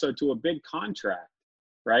Bledsoe to a big contract,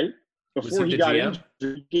 right? Before he got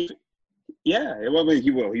injured. Yeah, well,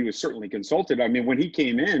 he was certainly consulted. I mean, when he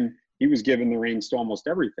came in, he was given the reins to almost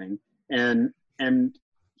everything. And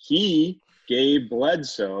he gave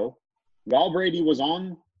Bledsoe, while Brady was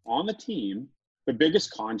on the team, the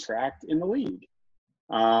biggest contract in the league.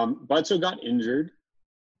 Bledsoe got injured.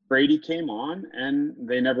 Brady came on, and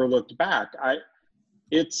they never looked back.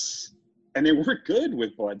 And they weren't good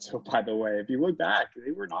with Bledsoe, by the way. If you look back,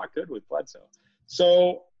 they were not good with Bledsoe.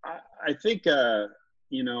 So I think,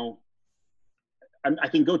 you know, I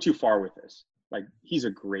can go too far with this. Like, he's a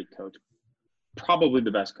great coach, probably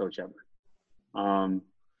the best coach ever.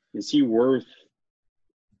 Is he worth?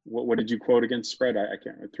 What did you quote against spread? I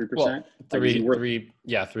can't remember. 3%.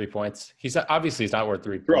 Well, 3 points. He's obviously not worth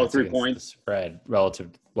 3 points. Oh, 3 points spread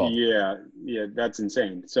relative. Well, yeah, that's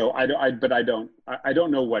insane. So I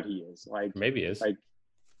don't know what he is like. Maybe he is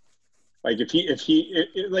like if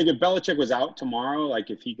Belichick was out tomorrow, like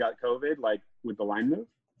if he got COVID, like would the line move?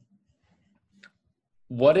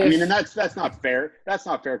 What if? I mean, and that's not fair. That's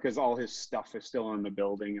not fair because all his stuff is still in the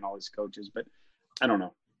building and all his coaches. But I don't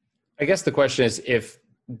know. I guess the question is if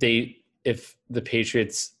the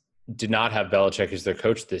Patriots did not have Belichick as their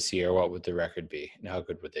coach this year, what would the record be? And how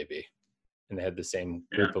good would they be? And they had the same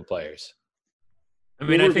group of players. I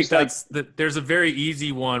mean, I think there's a very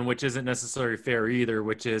easy one, which isn't necessarily fair either,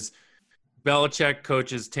 which is Belichick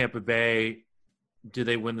coaches Tampa Bay. Do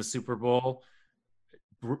they win the Super Bowl?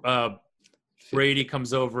 Brady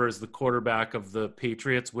comes over as the quarterback of the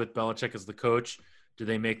Patriots with Belichick as the coach. Do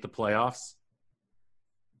they make the playoffs?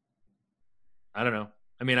 I don't know.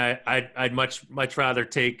 I mean, I'd much rather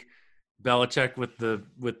take Belichick with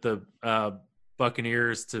the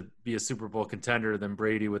Buccaneers to be a Super Bowl contender than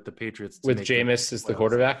Brady with the Patriots. With Jameis as the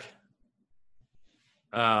quarterback?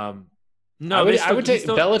 No, I would take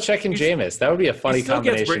Belichick and Jameis. That would be a funny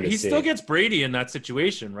combination. He still gets Brady in that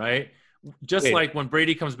situation, right? Like when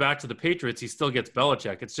Brady comes back to the Patriots, he still gets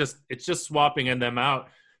Belichick. It's just swapping them out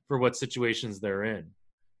for what situations they're in.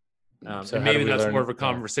 And maybe that's more of a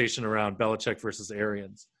conversation around Belichick versus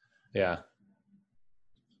Arians. Yeah.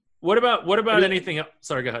 What about anything else?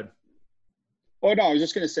 Sorry, go ahead. Oh no, I was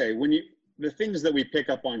just going to say the things that we pick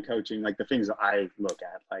up on coaching, like the things that I look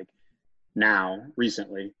at, like now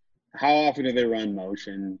recently, how often do they run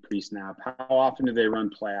motion pre-snap? How often do they run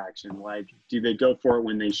play action? Like, do they go for it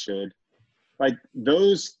when they should? Like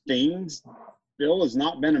those things, Bill has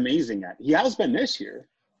not been amazing at. He has been this year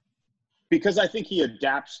because I think he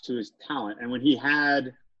adapts to his talent. And when he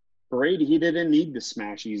had Brady, he didn't need to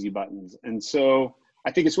smash easy buttons. And so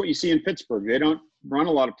I think it's what you see in Pittsburgh. They don't run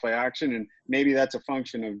a lot of play action, and maybe that's a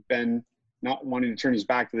function of Ben not wanting to turn his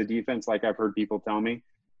back to the defense, like I've heard people tell me.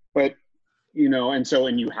 But, you know,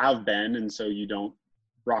 and you have Ben, and so you don't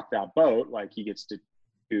rock that boat, like he gets to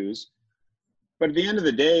choose. But at the end of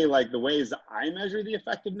the day, like the ways that I measure the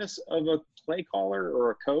effectiveness of a play caller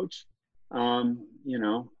or a coach, you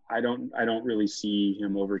know, I don't really see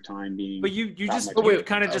him over time being. But you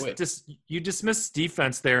dismiss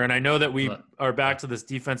defense there, and I know that we are back to this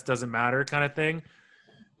defense doesn't matter kind of thing.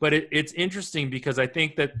 But it's interesting because I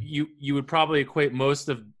think that you would probably equate most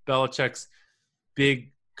of Belichick's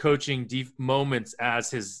big coaching moments as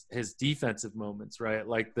his defensive moments, right?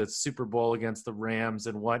 Like the Super Bowl against the Rams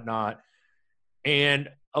and whatnot. And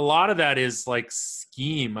a lot of that is like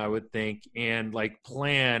scheme, I would think, and like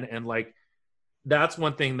plan. And like, that's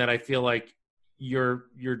one thing that I feel like you're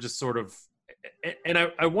just sort of, and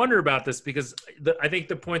I wonder about this because I think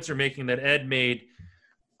the points you're making that Ed made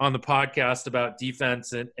on the podcast about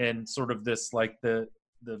defense and sort of this, like the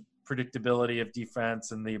predictability of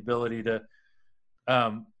defense and the ability to,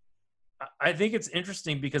 I think it's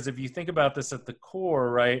interesting because if you think about this at the core,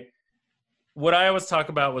 right, what I always talk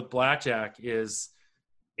about with blackjack is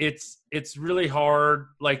it's really hard.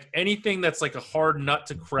 Like anything that's like a hard nut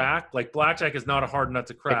to crack, like blackjack is not a hard nut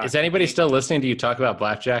to crack. Is anybody still listening to you talk about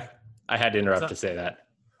blackjack? I had to interrupt to say that.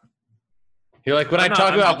 You're like, when I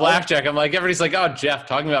talk about blackjack, I'm like, everybody's like, oh, Jeff,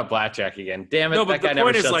 talking about blackjack again. Damn it, no, but that guy the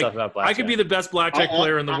point never is, like, shuts up about blackjack. I could be the best blackjack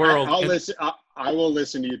player in the world. I'll listen. I will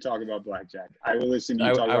listen to you talk about blackjack. I will listen to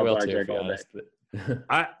you talk about blackjack all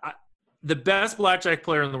day. The best blackjack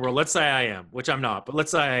player in the world, let's say I am, which I'm not, but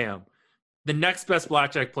let's say I am. The next best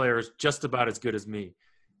blackjack player is just about as good as me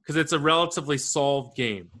because it's a relatively solved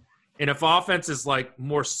game. And if offense is like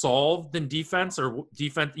more solved than defense, or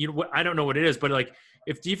defense, you know, I don't know what it is, but like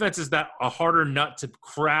if defense is that a harder nut to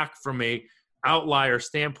crack from a outlier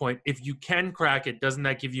standpoint, if you can crack it, doesn't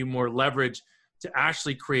that give you more leverage to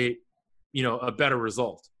actually create, you know, a better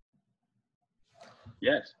result?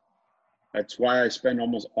 Yes. That's why I spend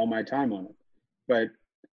almost all my time on it. But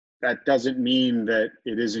that doesn't mean that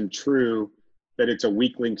it isn't true that it's a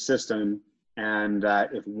weak link system, and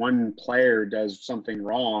if one player does something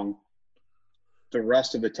wrong, the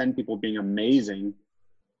rest of the 10 people being amazing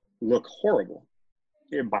look horrible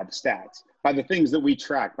by the stats, by the things that we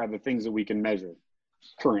track, by the things that we can measure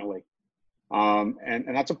currently. And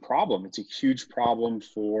that's a problem. It's a huge problem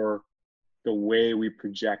for the way we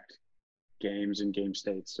project games and game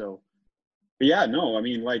states. So, but yeah, no, I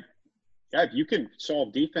mean, like, yeah, if you can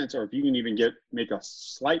solve defense, or if you can even make a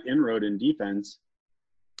slight inroad in defense,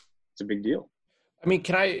 it's a big deal. I mean,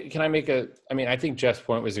 can I make I think Jeff's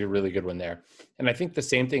point was a really good one there. And I think the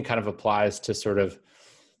same thing kind of applies to sort of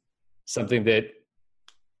something that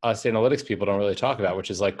us analytics people don't really talk about, which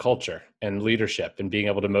is like culture and leadership and being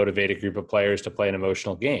able to motivate a group of players to play an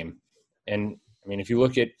emotional game. And I mean, if you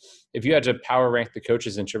had to power rank the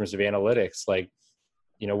coaches in terms of analytics, like,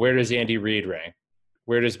 you know, where does Andy Reid rank?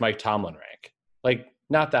 Where does Mike Tomlin rank? Like,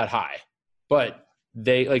 not that high, but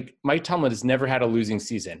like Mike Tomlin has never had a losing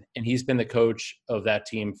season, and he's been the coach of that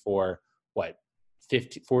team for what,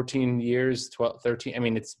 14 years, 12, 13. I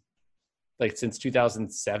mean, it's like since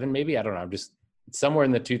 2007, maybe, I don't know. I'm just somewhere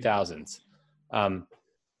in the 2000s.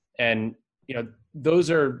 And you know, those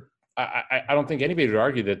are, I don't think anybody would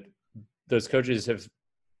argue that those coaches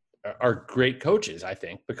are great coaches, I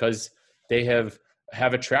think, because they have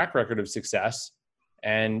a track record of success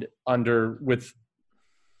and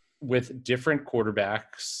with different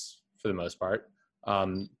quarterbacks for the most part,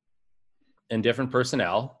 and different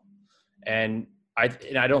personnel. And I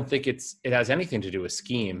don't think it has anything to do with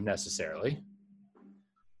scheme necessarily.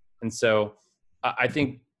 And so I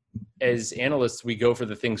think as analysts, we go for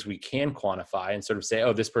the things we can quantify and sort of say,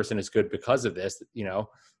 oh, this person is good because of this, you know,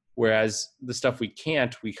 whereas the stuff we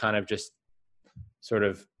can't, we kind of just sort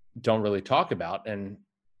of don't really talk about. And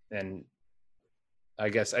I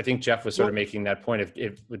think Jeff was sort of making that point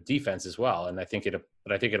with defense as well. And I think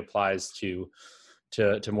it applies to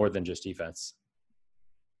more than just defense.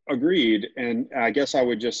 Agreed. And I guess I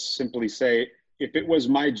would just simply say, if it was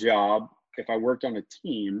my job, if I worked on a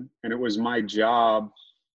team and it was my job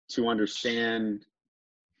to understand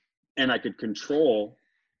and I could control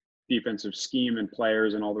defensive scheme and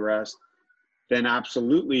players and all the rest, then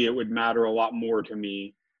absolutely it would matter a lot more to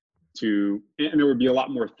me and there would be a lot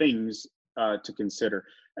more things to consider.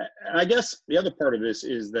 And I guess the other part of this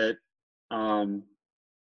is that, I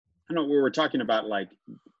know we were talking about, like,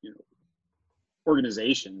 you know,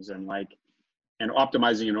 organizations and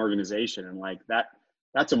optimizing an organization, and like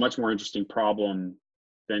that's a much more interesting problem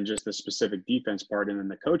than just the specific defense part and then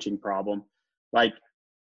the coaching problem. Like,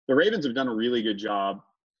 the Ravens have done a really good job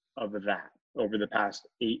of that over the past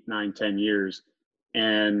 8, 9, 10 years.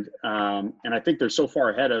 And I think they're so far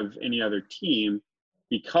ahead of any other team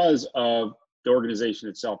because of the organization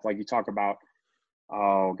itself. Like, you talk about,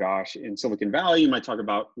 oh gosh, in Silicon Valley, you might talk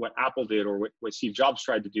about what Apple did, or what Steve Jobs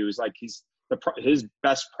tried to do. Is like, his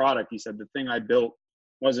best product, he said, the thing I built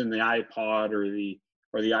wasn't the iPod or the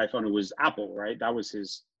iPhone, it was Apple, right? That was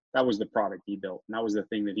the product he built, and that was the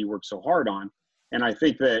thing that he worked so hard on. And I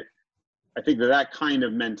think that kind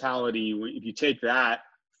of mentality, if you take that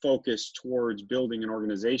focus towards building an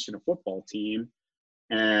organization, a football team,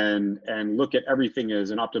 and look at everything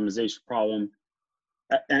as an optimization problem,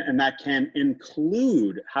 and that can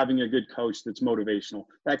include having a good coach that's motivational.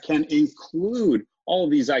 That can include all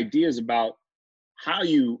of these ideas about how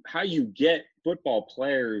you get football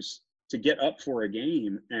players to get up for a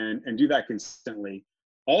game and do that consistently.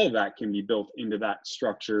 All of that can be built into that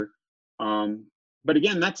structure. But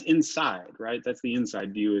again, that's inside, right? That's the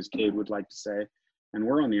inside view, as Cade would like to say. And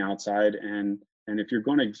we're on the outside. And if you're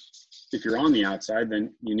on the outside,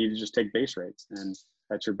 then you need to just take base rates, and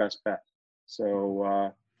that's your best bet.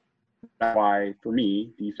 So that's why, for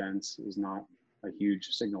me, defense is not a huge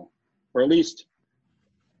signal, or at least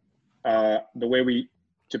the way we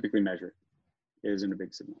typically measure it isn't a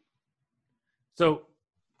big signal. So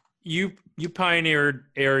you pioneered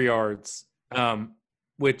air yards,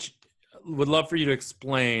 which would love for you to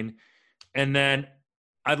explain. And then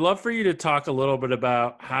I'd love for you to talk a little bit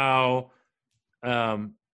about how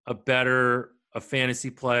a fantasy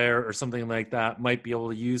player or something like that might be able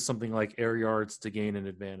to use something like air yards to gain an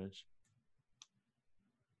advantage.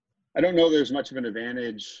 I don't know there's much of an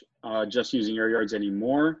advantage just using air yards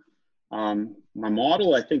anymore. My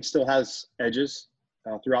model, I think, still has edges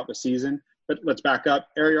throughout the season. But let's back up.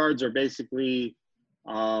 Air yards are basically,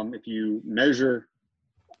 if you measure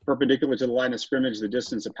perpendicular to the line of scrimmage, the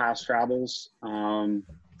distance a pass travels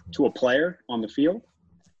to a player on the field.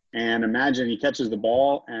 And imagine he catches the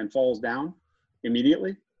ball and falls down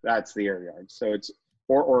immediately. That's the air yard. So it's,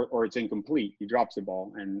 or it's incomplete. He drops the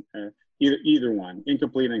ball, and either one,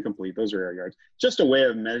 incomplete and complete, those are air yards. Just a way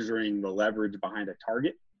of measuring the leverage behind a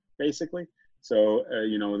target, basically. So,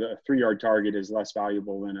 the 3-yard target is less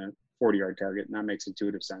valuable than a 40-yard target, and that makes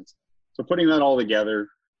intuitive sense. So putting that all together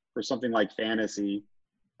for something like fantasy,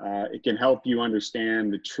 it can help you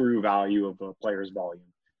understand the true value of a player's volume.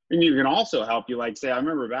 And you can also help you, like, say, I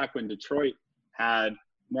remember back when Detroit had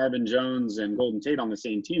Marvin Jones and Golden Tate on the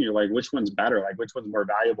same team, you're like, which one's better? Like, which one's more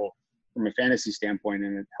valuable from a fantasy standpoint?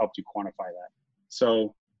 And it helped you quantify that.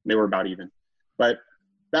 So they were about even. But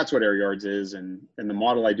that's what air yards is. And the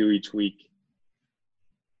model I do each week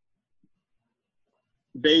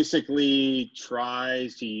basically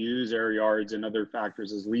tries to use air yards and other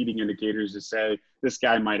factors as leading indicators to say, this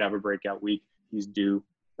guy might have a breakout week. He's due,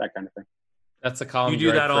 that kind of thing. That's a column. You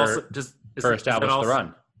do that also just for establish the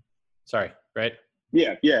run. Sorry, right?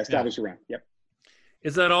 Yeah, establish the run. Yep.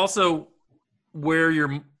 Is that also where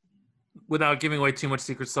you're, without giving away too much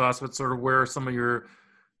secret sauce, but sort of where some of your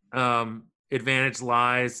advantage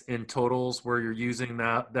lies in totals, where you're using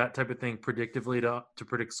that type of thing predictively to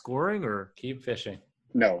predict scoring? Or keep fishing?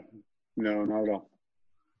 No, not at all.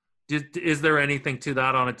 Is there anything to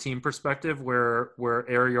that on a team perspective where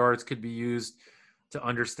air yards could be used to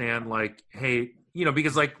understand, like, hey,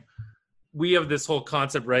 because like we have this whole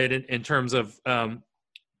concept, right, in terms of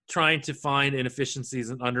trying to find inefficiencies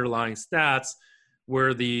in underlying stats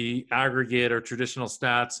where the aggregate or traditional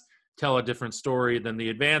stats tell a different story than the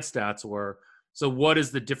advanced stats were. So what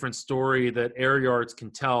is the different story that air yards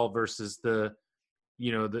can tell versus the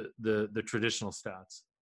traditional stats?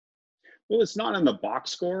 Well, it's not on the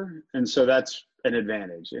box score, and so that's an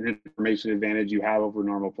advantage, an information advantage you have over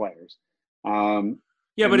normal players.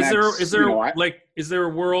 Yeah, but is there a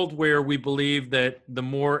world where we believe that the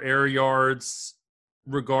more air yards,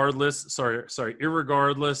 irregardless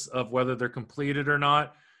of whether they're completed or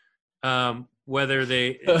not, whether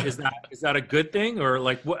they is that a good thing, or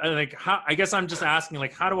like what? Like how? I guess I'm just asking,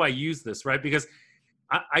 like, how do I use this, right? Because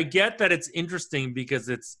I get that it's interesting because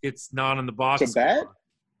it's not in the box. To bet?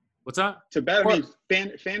 What's that? To bet. I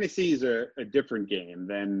mean, fantasy is a different game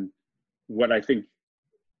than what I think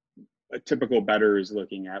a typical bettor is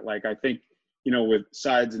looking at. Like, I think, with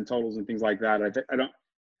sides and totals and things like that,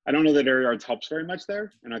 I don't know that air yards helps very much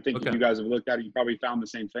there. And I think if you guys have looked at it, you probably found the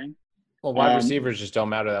same thing. Well, wide receivers just don't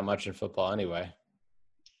matter that much in football anyway.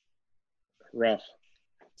 Rough.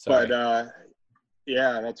 Sorry. But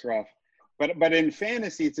yeah, that's rough. But in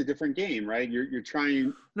fantasy, it's a different game, right? You're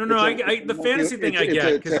trying. No. The fantasy thing I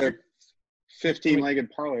get. It's a 15-legged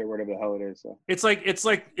parlay or whatever the hell it is. So. It's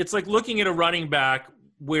like looking at a running back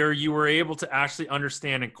where you were able to actually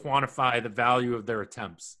understand and quantify the value of their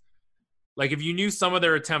attempts. Like, if you knew some of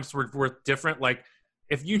their attempts were worth different, like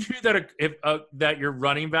if you knew that that your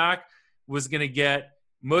running back was going to get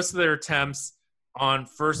most of their attempts on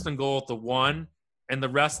 1st and goal at the 1 and the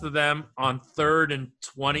rest of them on 3rd and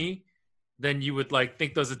 20, then you would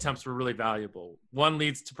think those attempts were really valuable. One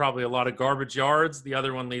leads to probably a lot of garbage yards. The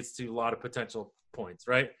other one leads to a lot of potential points,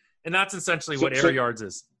 right? And that's essentially what air yards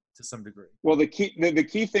is to some degree. Well, the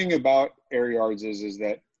key thing about air yards is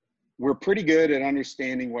that we're pretty good at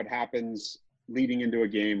understanding what happens leading into a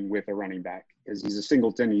game with a running back, because he's a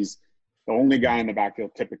singleton. He's the only guy in the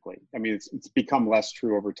backfield typically. I mean, it's become less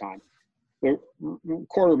true over time. the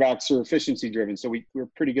quarterbacks are efficiency driven, so we're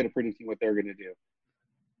pretty good at predicting what they're going to do.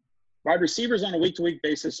 Wide receivers on a week-to-week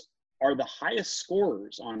basis are the highest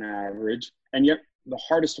scorers on average, and yet the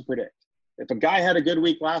hardest to predict. If a guy had a good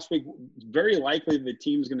week last week, it's very likely the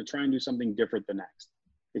team's going to try and do something different the next.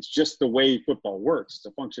 It's just the way football works. It's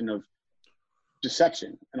a function of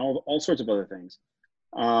deception and all sorts of other things.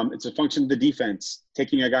 It's a function of the defense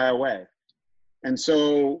taking a guy away. And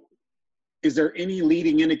so is there any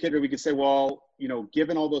leading indicator we could say, well,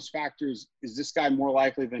 given all those factors, is this guy more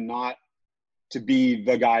likely than not to be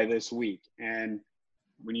the guy this week? And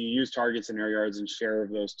when you use targets and air yards and share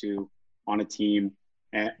of those two on a team,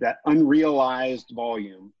 and that unrealized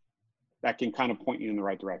volume, that can kind of point you in the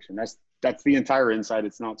right direction. That's the entire insight.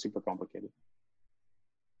 It's not super complicated.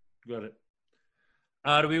 Got it.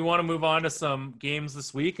 Do we want to move on to some games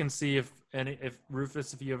this week and see if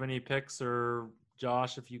Rufus, if you have any picks, or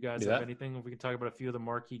Josh, if you guys have anything, if we can talk about a few of the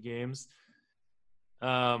marquee games.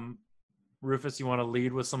 Rufus, you want to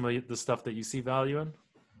lead with some of the stuff that you see value in?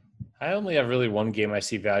 I only have really one game I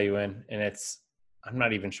see value in, and I'm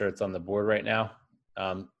not even sure it's on the board right now.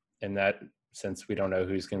 And that, since we don't know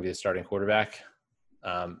who's going to be the starting quarterback,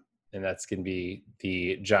 and that's going to be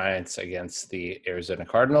the Giants against the Arizona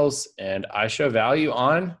Cardinals. And I show value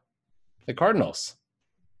on the Cardinals.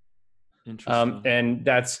 Interesting. And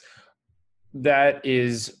that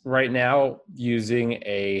is right now using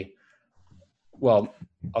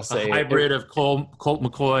I'll say a hybrid of Colt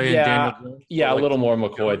McCoy and Daniel Jones. Yeah, a little more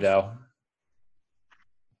McCoy though.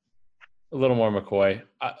 A little more McCoy.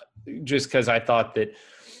 Just because I thought that,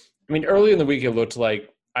 early in the week it looked like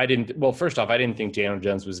first off, I didn't think Daniel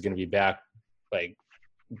Jones was going to be back like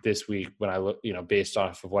this week when I look, based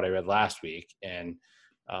off of what I read last week. And,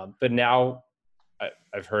 but now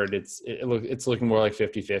I've heard it's looking more like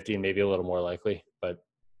 50-50 and maybe a little more likely, but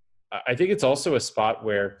I think it's also a spot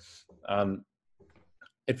where,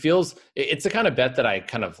 it's the kind of bet that I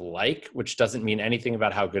kind of like, which doesn't mean anything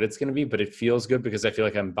about how good it's going to be, but it feels good because I feel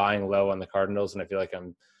like I'm buying low on the Cardinals and I feel like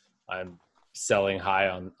I'm selling high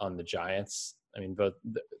on the Giants. Both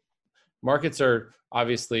the markets are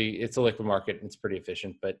obviously, it's a liquid market and it's pretty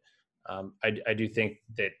efficient, but I do think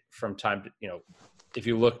that from time to, if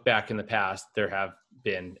you look back in the past, there have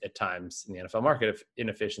been at times in the NFL market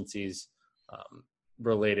inefficiencies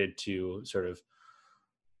related to sort of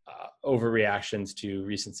overreactions to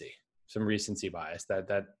some recency bias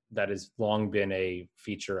that has long been a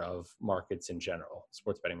feature of markets in general,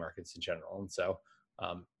 sports betting markets in general. And so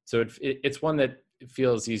it's one that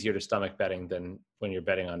feels easier to stomach betting than when you're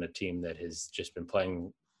betting on a team that has just been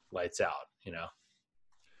playing lights out,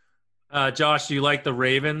 Josh, do you like the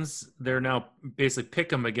Ravens? They're now basically pick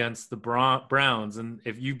them against the Browns. And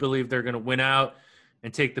if you believe they're going to win out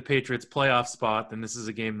and take the Patriots playoff spot, then this is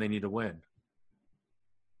a game they need to win.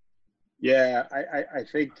 Yeah, I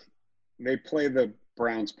think they play the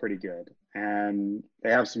Browns pretty good, and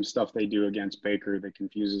they have some stuff they do against Baker that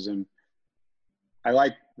confuses him. I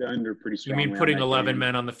like the under pretty strongly. You mean putting 11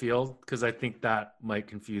 men on the field? Because I think that might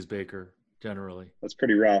confuse Baker generally. That's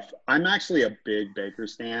pretty rough. I'm actually a big Baker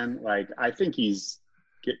stan. I think he's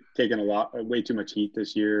taken way too much heat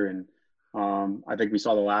this year, and I think we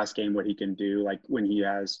saw the last game what he can do, when he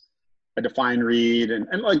has a defined read. And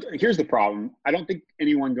here's the problem. I don't think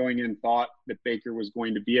anyone going in thought that Baker was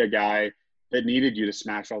going to be a guy that needed you to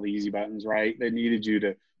smash all the easy buttons, right? That needed you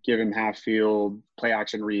to give him half field play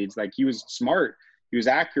action reads. He was smart. He was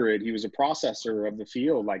accurate. He was a processor of the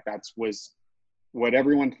field. Was what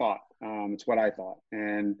everyone thought. It's what I thought.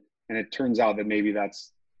 And it turns out that maybe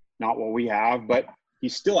that's not what we have, but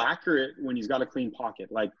he's still accurate when he's got a clean pocket.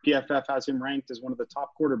 PFF has him ranked as one of the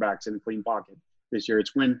top quarterbacks in a clean pocket this year.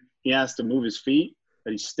 It's when he has to move his feet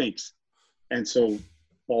that he stinks. And so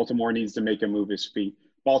Baltimore needs to make him move his feet.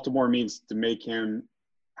 Baltimore needs to make him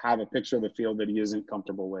have a picture of the field that he isn't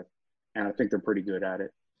comfortable with. And I think they're pretty good at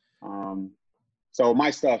it. So my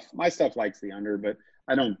stuff likes the under, but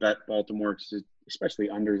I don't bet Baltimore, especially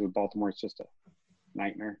unders with Baltimore. It's just a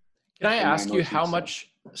nightmare. Can I ask you how much?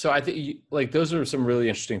 So I think those are some really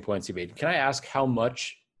interesting points you made. Can I ask how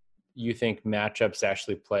much you think matchups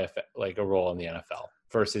actually play a role in the NFL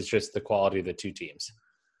versus just the quality of the two teams?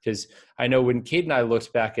 Because I know when Kate and I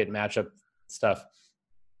looked back at matchup stuff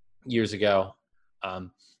years ago,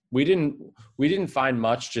 we didn't find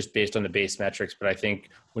much just based on the base metrics. But I think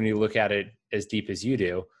when you look at it as deep as you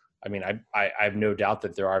do, I have no doubt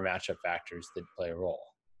that there are matchup factors that play a role.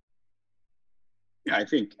 Yeah, I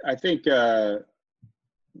think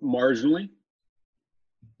marginally.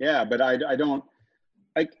 Yeah, but I don't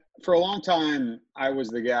for a long time, I was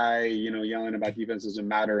the guy, yelling about defense doesn't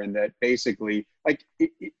matter. And that basically,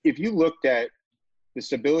 if you looked at the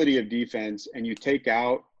stability of defense and you take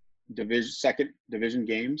out second division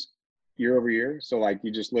games year over year. So like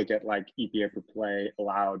you just look at like EPA per play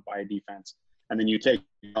allowed by a defense, and then you take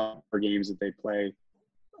out for games that they play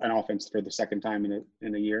an offense for the second time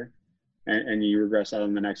in a year, and you regress out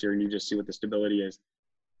in the next year and you just see what the stability is.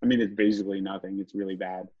 I mean, it's basically nothing. It's really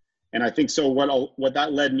bad. And I think so what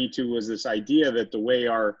that led me to was this idea that the way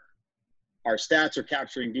our stats are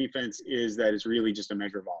capturing defense is that it's really just a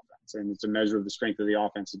measure of offense, and it's a measure of the strength of the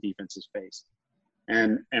offense the defenses face.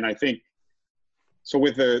 And I think so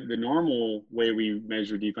with the normal way we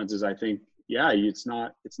measure defenses, I think, yeah, it's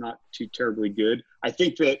not too terribly good. I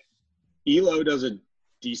think that ELO does a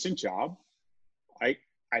decent job.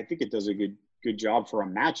 I think it does a good job for a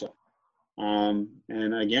matchup. And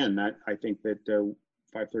again, that I think that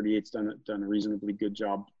 538's done a reasonably good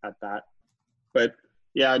job at that. But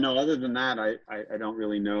yeah, no, other than that, I don't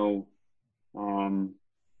really know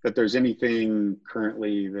that there's anything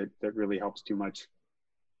currently that really helps too much.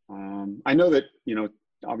 I know that,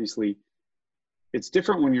 obviously it's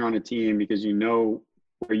different when you're on a team because you know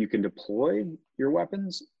where you can deploy your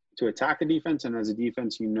weapons to attack a defense. And as a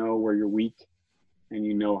defense, you know where you're weak and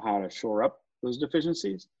you know how to shore up those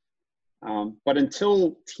deficiencies. But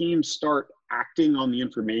until teams start acting on the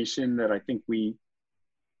information that I think we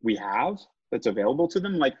have that's available to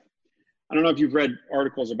them, like, I don't know if you've read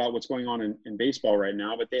articles about what's going on in baseball right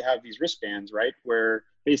now, but they have these wristbands, right, where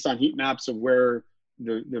based on heat maps of where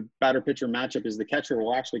the batter pitcher matchup is, the catcher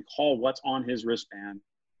will actually call what's on his wristband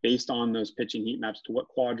based on those pitching heat maps to what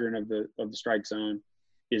quadrant of the strike zone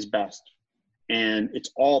is best. And it's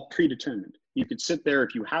all predetermined. You could sit there,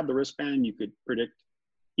 if you had the wristband, you could predict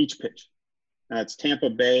each pitch. And that's Tampa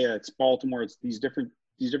Bay, it's Baltimore, it's these different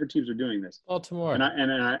teams are doing this. Baltimore. And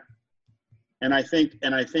I think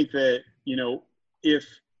that, if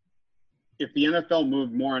the NFL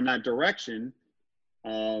moved more in that direction,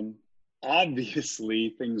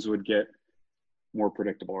 obviously things would get more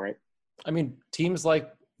predictable, right? I mean, teams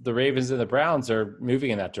like the Ravens and the Browns are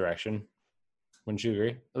moving in that direction. Wouldn't you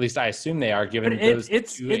agree? At least I assume they are, given those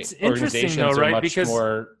it's two interesting though, right? much because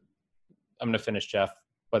more. I'm going to finish, Jeff,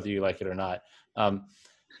 whether you like it or not.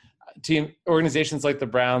 Organizations like the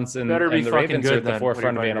Browns and the Ravens are at the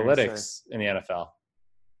forefront of analytics in the NFL.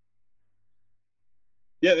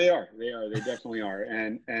 Yeah, they are. They definitely are.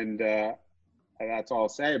 And that's all I'll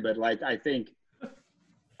say. But like, I think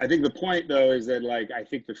the point though is that like, I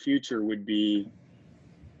think the future would be,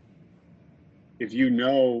 if you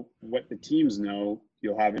know what the teams know,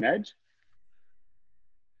 you'll have an edge.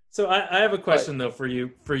 So I have a question though for you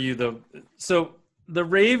though. So the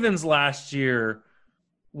Ravens last year,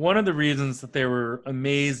 one of the reasons that they were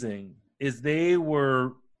amazing is they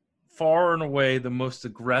were far and away the most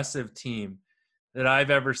aggressive team that I've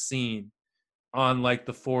ever seen on like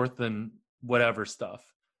the fourth and whatever stuff.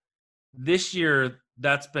 This year,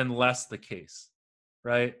 that's been less the case,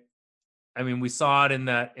 right? I mean, we saw it in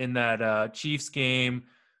that Chiefs game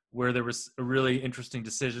where there was a really interesting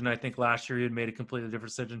decision. I think last year he had made a completely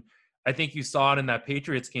different decision. I think you saw it in that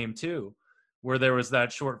Patriots game too, where there was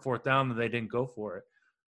that short fourth down that they didn't go for it.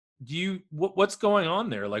 What's going on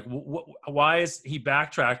there? Like, why is he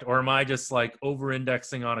backtracked, or am I just like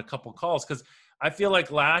over-indexing on a couple calls? Because I feel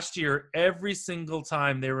like last year, every single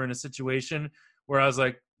time they were in a situation where I was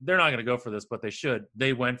like, they're not going to go for this, but they should.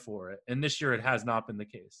 They went for it. And this year it has not been the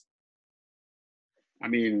case. I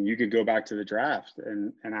mean, you could go back to the draft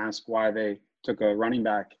and ask why they took a running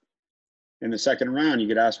back in the second round. You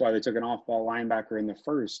could ask why they took an off-ball linebacker in the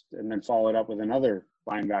first and then followed up with another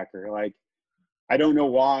linebacker. Like, I don't know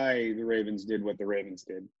why the Ravens did what the Ravens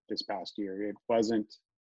did this past year. It wasn't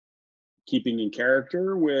keeping in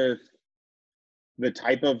character with the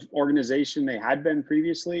type of organization they had been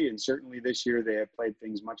previously, and certainly this year they have played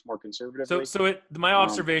things much more conservatively. So my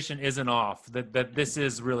observation isn't off that this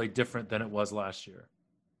is really different than it was last year.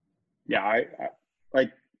 Yeah, I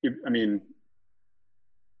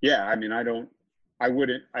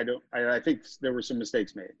think there were some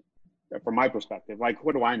mistakes made from my perspective. Like,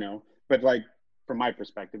 what do I know? But like, from my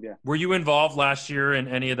perspective, yeah. Were you involved last year in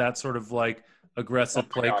any of that sort of like aggressive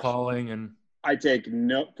play calling? And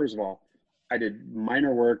first of all, I did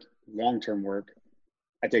minor work, long-term work.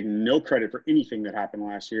 I take no credit for anything that happened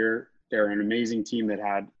last year. They're an amazing team that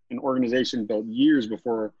had an organization built years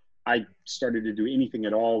before I started to do anything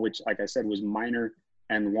at all, which, like I said, was minor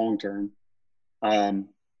and long-term.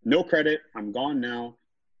 No credit. I'm gone now.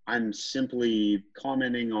 I'm simply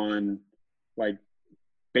commenting on like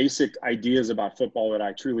basic ideas about football that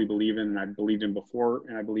I truly believe in, and I believed in before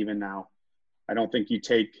and I believe in now. I don't think you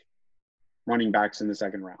take running backs in the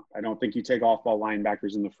second round. I don't think you take off-ball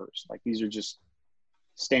linebackers in the first. Like, these are just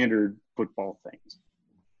standard football things.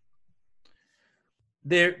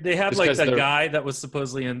 They have Just like 'cause the they're- guy that was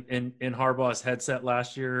supposedly in Harbaugh's headset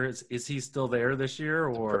last year. Is he still there this year,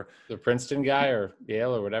 or the Princeton guy or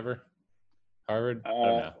Yale or whatever, Harvard. I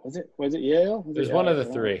don't know. Was it Yale? It was one of the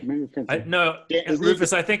three. Maybe Princeton. no, His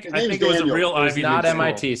Rufus? name- I think his it name's was a Daniel. real It was Ivy not League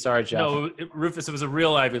MIT. school. Sorry, Jeff. No, Rufus, it was a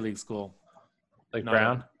real Ivy League school. Like no.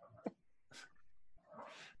 Brown.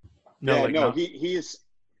 No, yeah, like no, not. he is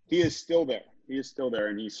still there. He is still there,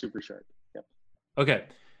 and he's super sharp. Yep. Okay.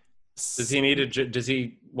 Does he need a? Does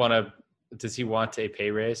he want a pay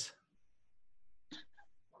raise?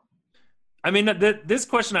 I mean, this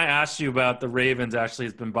question I asked you about the Ravens actually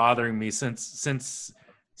has been bothering me since this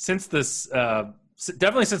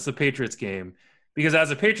definitely since the Patriots game, because as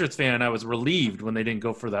a Patriots fan, I was relieved when they didn't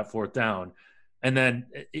go for that fourth down, and then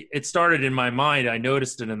it started in my mind. I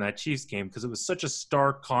noticed it in that Chiefs game because it was such a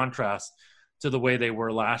stark contrast to the way they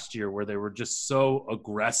were last year, where they were just so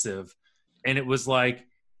aggressive, and it was like,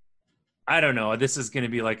 I don't know, this is going to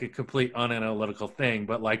be like a complete unanalytical thing,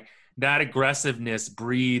 but like that aggressiveness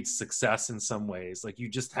breeds success in some ways. Like you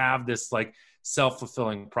just have this like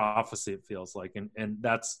self-fulfilling prophecy, it feels like, and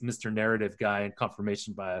that's Mr. Narrative guy and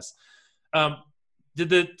confirmation bias. Did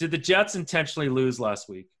the Jets intentionally lose last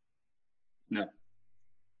week? No.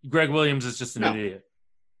 Greg Williams is just an idiot.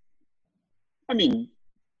 I mean,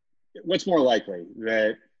 what's more likely,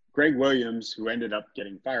 that Greg Williams, who ended up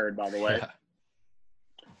getting fired, by the way,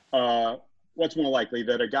 what's more likely,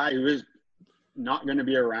 that a guy who is not going to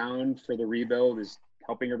be around for the rebuild is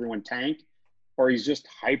helping everyone tank, or he's just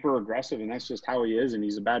hyper aggressive and that's just how he is and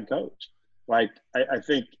he's a bad coach? Like, I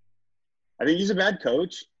think he's a bad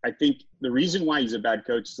coach. I think the reason why he's a bad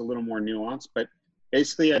coach is a little more nuanced, but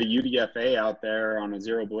basically had a UDFA out there on a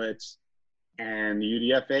zero blitz, and the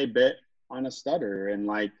UDFA bit on a stutter, and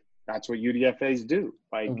like that's what UDFAs do.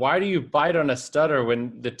 Like, why do you bite on a stutter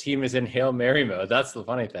when the team is in Hail Mary mode? That's the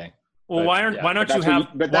funny thing. Well, why don't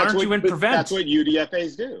you in prevent? That's what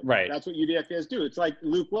UDFAs do. Right. That's what UDFAs do. It's like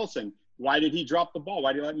Luke Wilson. Why did he drop the ball?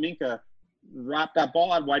 Why did he let Minka wrap that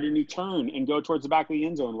ball out? Why didn't he turn and go towards the back of the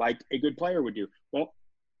end zone like a good player would do? Well,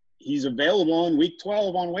 he's available in week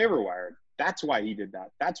 12 on waiver wire. That's why he did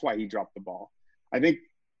that. That's why he dropped the ball. I think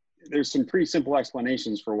there's some pretty simple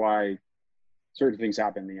explanations for why certain things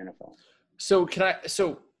happen in the NFL.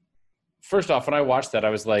 So first off, when I watched that, I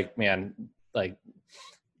was like, man, like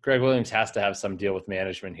Greg Williams has to have some deal with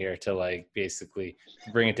management here to like basically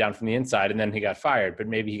bring it down from the inside. And then he got fired, but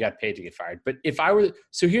maybe he got paid to get fired. But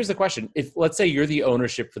so here's the question. If let's say you're the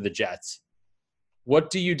ownership for the Jets, what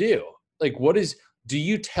do you do? Like, do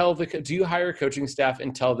you hire a coaching staff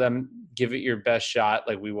and tell them, give it your best shot?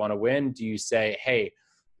 Like, we want to win. Do you say, hey,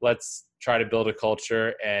 let's try to build a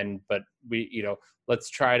culture but let's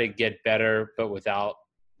try to get better, but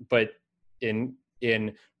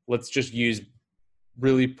let's just use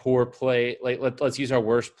really poor play. Like let's use our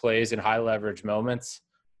worst plays in high leverage moments.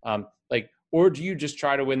 Or do you just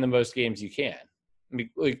try to win the most games you can? I mean,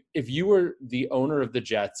 like if you were the owner of the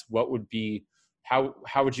Jets, how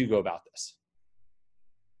would you go about this?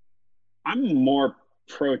 I'm more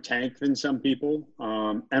pro tank than some people.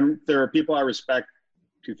 And there are people I respect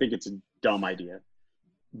who think it's a dumb idea.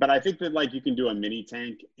 But I think that like you can do a mini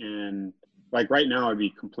tank, and like right now it'd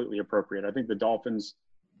be completely appropriate. I think the Dolphins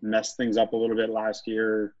messed things up a little bit last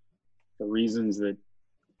year for reasons that,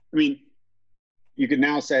 I mean, you could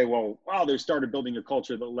now say, well, they started building a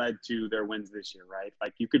culture that led to their wins this year, right?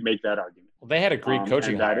 Like you could make that argument. Well, they had a great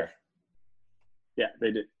coaching hire. Yeah,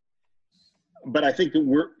 they did. But I think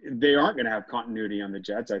that they aren't going to have continuity on the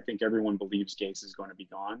Jets. I think everyone believes Gase is going to be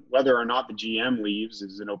gone. Whether or not the GM leaves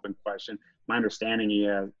is an open question. My understanding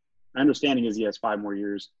is he has 5 more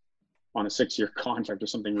years on a 6-year contract or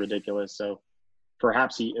something ridiculous. So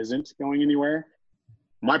perhaps he isn't going anywhere.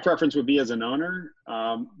 My preference would be, as an owner,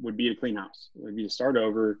 would be to clean house. It would be to start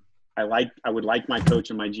over. I would like my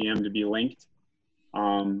coach and my GM to be linked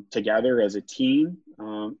together as a team.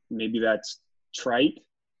 Maybe that's trite.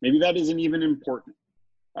 Maybe that isn't even important,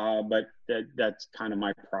 but that's kind of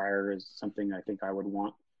my prior is something I think I would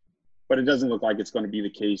want. But it doesn't look like it's going to be the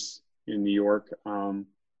case in New York. No,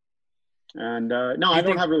 I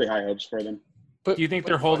don't have really high hopes for them. But do you think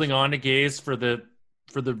they're holding on to Gase for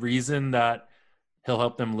the reason that he'll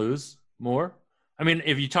help them lose more? I mean,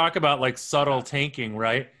 if you talk about like subtle tanking,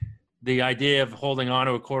 right? The idea of holding on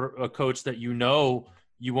to a coach that you know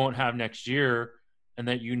you won't have next year, and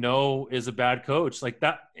that you know is a bad coach, like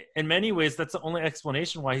that, in many ways, that's the only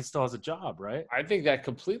explanation why he still has a job, right? I think that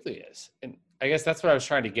completely is. And I guess that's what I was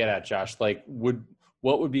trying to get at, Josh. Like,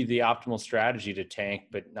 what would be the optimal strategy to tank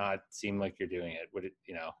but not seem like you're doing it? Would it,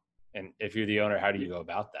 and if you're the owner, how do you go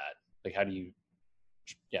about that? Like, how do you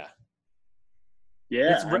Yeah.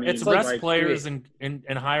 Yeah, it's rest players and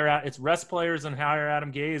hire it's rest players and hire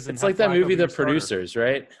Adam Gase. And it's like that Flacco movie, be The your starter. Producers,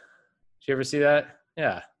 right? Did you ever see that?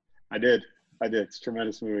 Yeah, I did. It's a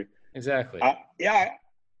tremendous movie. exactly. I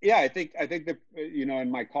think that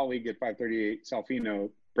and my colleague at 538, Salfino,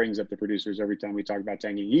 brings up The Producers every time we talk about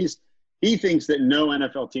tanking. He thinks that no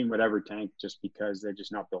NFL team would ever tank just because they're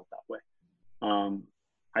just not built that way.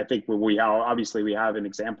 I think we have an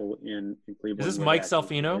example in Cleveland. Is this Mike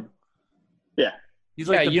Salfino? Yeah. He's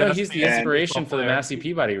like he's the inspiration for the Massey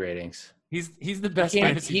Peabody ratings. He's the best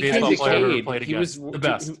fantasy baseball player ever played against. The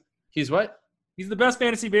best. He's what? He's the best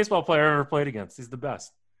fantasy baseball player ever played against. He's the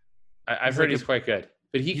best. I've heard he's quite good.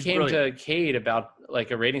 But he came to Cade about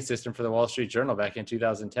like a rating system for the Wall Street Journal back in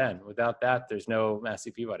 2010. Without that, there's no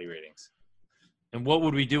Massey Peabody ratings. And what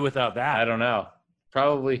would we do without that? I don't know.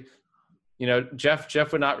 Probably,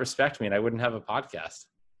 Jeff would not respect me and I wouldn't have a podcast.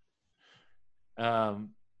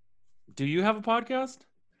 Do you have a podcast?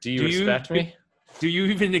 Do you respect me? Do you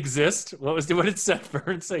even exist? What did Seth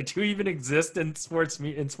Burns say? Do you even exist in sports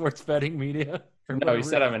betting media? No, he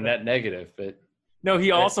said I'm a net negative, but no,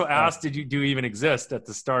 he also asked, "Do you even exist?" at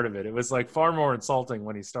the start of it. It was like far more insulting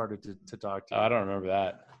when he started to talk to you. I don't remember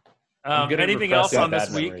that. Anything else on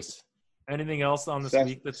this week? Anything else on this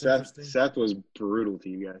week that's interesting? Seth was brutal to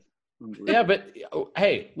you guys. Yeah, but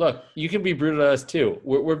hey, look, you can be brutal to us too.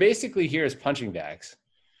 We're basically here as punching bags.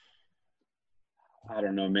 I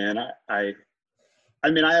don't know, man. I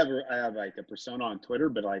have like a persona on Twitter,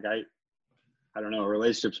 but like I don't know.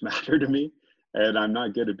 Relationships matter to me, and I'm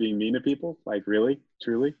not good at being mean to people. Like really,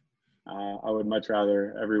 truly, I would much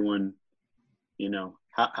rather everyone, have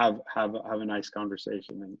a nice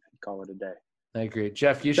conversation and call it a day. I agree,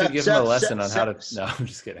 Jeff. You should give him a lesson on how to. No, I'm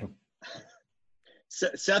just kidding.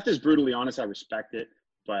 Seth is brutally honest. I respect it,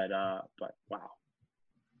 but wow, yeah,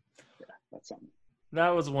 that's something.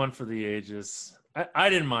 That was one for the ages. I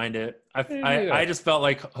didn't mind it. I just felt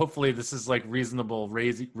like hopefully this is like reasonable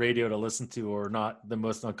radio to listen to, or not the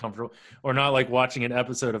most uncomfortable, or not like watching an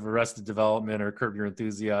episode of Arrested Development or Curb Your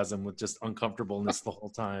Enthusiasm with just uncomfortableness the whole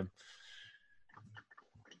time.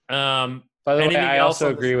 By the way, I also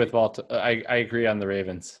agree with Walt. I agree on the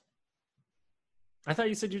Ravens. I thought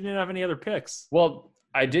you said you didn't have any other picks. Well,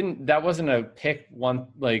 I didn't. That wasn't a pick.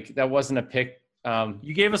 That wasn't a pick.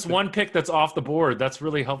 You gave us one pick that's off the board. That's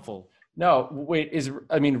really helpful. No, wait.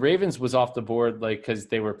 Ravens was off the board because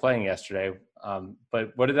they were playing yesterday.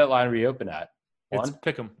 But what did that line reopen at? One? It's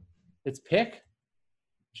pick 'em. It's pick.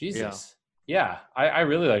 Jesus. Yeah. I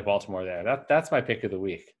really like Baltimore there. That's my pick of the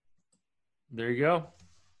week. There you go.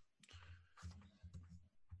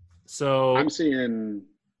 So I'm seeing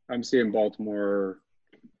Baltimore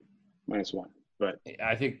 -1, but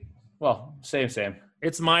I think same.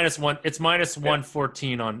 It's -1. It's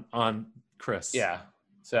 -114 on Chris. Yeah.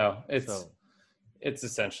 So it's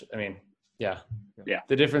essentially. Yeah.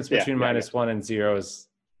 The difference between -1 and 0 is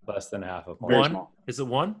less than a half a point. Very small. Is it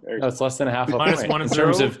 1? No, it's less than a half a point. -1 and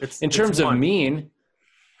in terms of mean,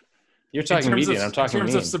 you're talking median. I'm talking mean.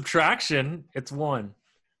 In terms of subtraction, it's 1.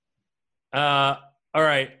 All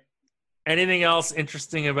right. Anything else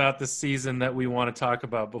interesting about this season that we want to talk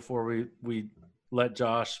about before we let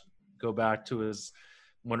Josh go back to his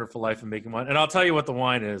wonderful life of making wine? And I'll tell you what the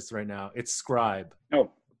wine is right now. It's Scribe.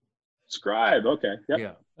 Oh, Scribe. Okay. Yep.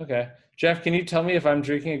 Yeah. Okay. Jeff, can you tell me if I'm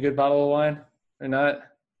drinking a good bottle of wine or not?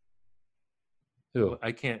 Who?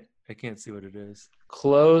 I can't see what it is.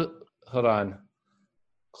 Hold on.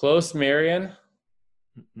 Close Marion.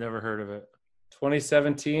 Never heard of it.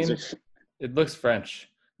 2017. It looks French.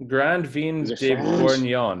 Grand Vin de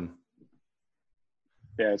Bourgogne.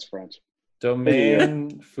 Yeah, it's French.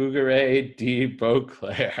 Domaine Fougueray de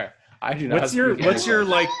Beauclair. I do not. What's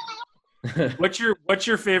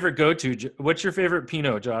your favorite go-to? What's your favorite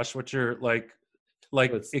Pinot, Josh? What's your like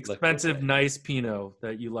expensive, nice Pinot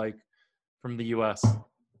that you like from the U.S.?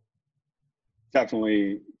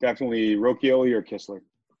 Definitely Rocchioli or Kistler.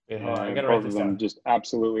 I gotta both of them just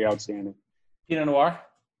absolutely outstanding. Pinot Noir.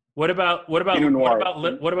 What about Pinot Noir.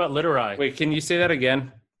 what about Literai? Wait, can you say that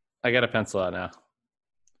again? I got a pencil out now.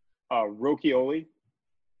 Rocchioli.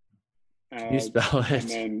 Can you spell it? And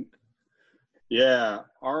then, yeah,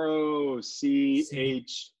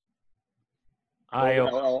 ROCHIOLLI.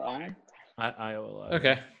 IOLI.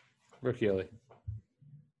 Okay, Rocchioli.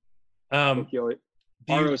 Rocchioli.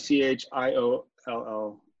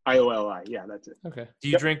 ROCHIOLLI. Yeah, that's it. Okay. Do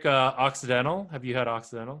you drink Occidental? Have you had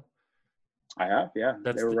Occidental? I have, yeah.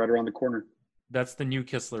 They were right around the corner. That's the new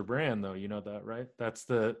Kistler brand, though. You know that, right?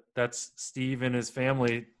 That's Steve and his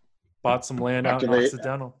family bought some land out in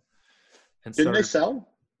Occidental. And didn't they sell?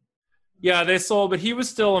 Yeah, they sold, but he was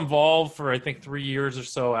still involved for I think 3 years or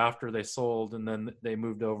so after they sold, and then they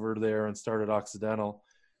moved over there and started Occidental.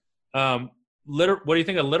 What do you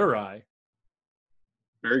think of Literai?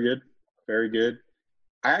 Very good. Very good.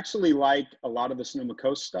 I actually like a lot of the Sonoma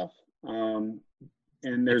Coast stuff. And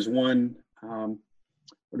there's one,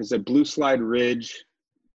 what is it? Blue Slide Ridge.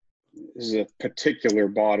 This is a particular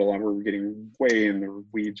bottle, and we're getting way in the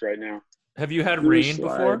weeds right now. Have you had Blue Rain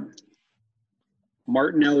Slide. before?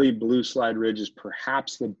 Martinelli Blue Slide Ridge is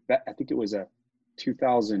perhaps the best. I think it was a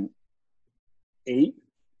 2008,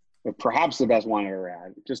 but perhaps the best wine I ever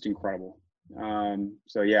had. Just incredible.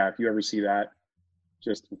 So yeah, if you ever see that,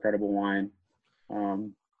 just incredible wine.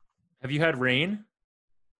 Have you had Rain?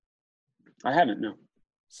 I haven't, no.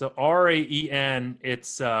 So Raen,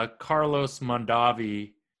 it's Carlos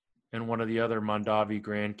Mondavi and one of the other Mondavi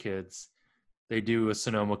grandkids. They do a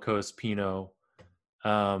Sonoma Coast Pinot.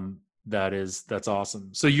 That's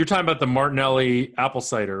awesome. So you're talking about the Martinelli apple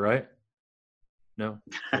cider, right? No,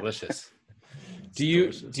 Delicious. Do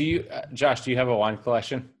you, Josh? Do you have a wine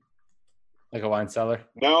collection, like a wine cellar?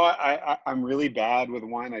 No, I'm really bad with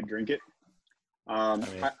wine. I drink it.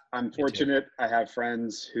 I'm fortunate. I have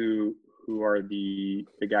friends who are the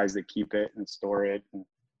guys that keep it and store it, and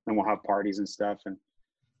we'll have parties and stuff. And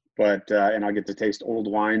I'll get to taste old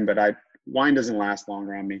wine, but wine doesn't last long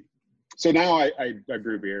around me. So now I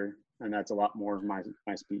brew beer, and that's a lot more of my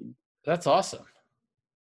speed. That's awesome.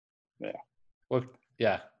 Yeah. Well,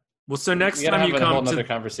 yeah. Well, so next we gotta time you have a whole come other to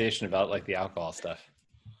conversation about like the alcohol stuff.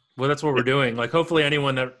 Well, that's what we're doing. Like, hopefully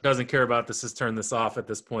anyone that doesn't care about this has turned this off at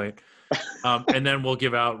this point. And then we'll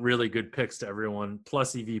give out really good picks to everyone,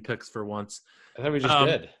 plus EV picks for once. I thought we just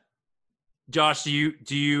did. Josh, do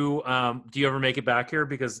you ever make it back here?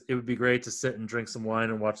 Because it would be great to sit and drink some wine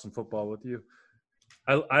and watch some football with you.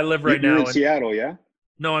 I live right You're now in Seattle, yeah?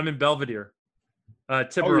 No, I'm in Belvedere. Tiburon.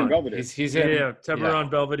 Oh, you're in Belvedere. He's in Tiburon,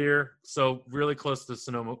 Belvedere. So really close to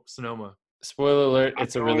Sonoma. Spoiler alert,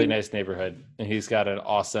 it's a really nice neighborhood, and he's got an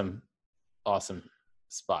awesome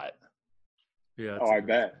spot. Yeah. Oh, I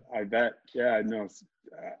bet. Yeah, no.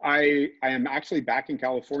 I am actually back in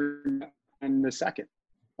California on the 2nd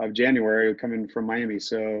of January, coming from Miami.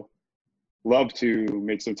 So love to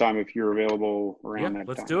make some time if you're available around that time.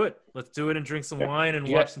 Let's do it. Let's do it and drink some wine and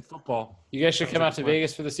watch some football. You guys should come out to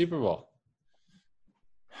Vegas for the Super Bowl.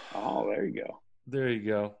 Oh, there you go. There you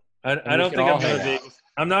go. I don't think I'm going to Vegas.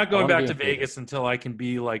 I'm not going back to Vegas until I can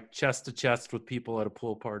be like chest to chest with people at a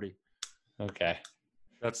pool party. Okay.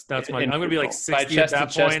 That's my. I'm going to be like 60 at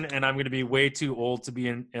that point, and I'm going to be way too old to be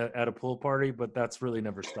at a pool party. But that's really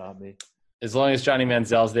never stopped me. As long as Johnny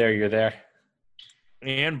Manziel's there, you're there.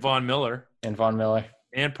 And Von Miller.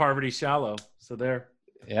 And Parvati Shallow. So there.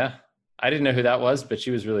 Yeah, I didn't know who that was, but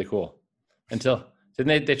she was really cool. Until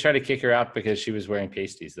didn't they try to kick her out because she was wearing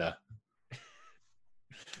pasties though?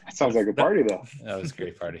 That sounds like a party though. That was a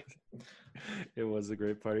great party. It was a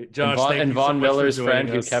great party. Josh, and Von Miller's friend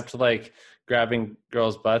who kept like grabbing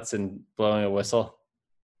girls' butts and blowing a whistle.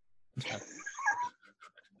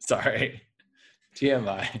 Sorry.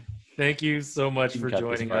 TMI. Thank you so much for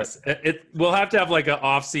joining us. We'll have to have like an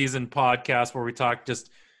off-season podcast where we talk just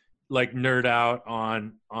like nerd out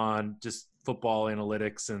on just football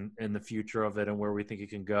analytics and the future of it and where we think it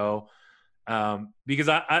can go. Because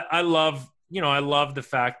I love the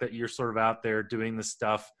fact that you're sort of out there doing this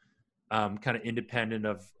stuff kind of independent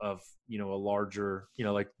of a larger,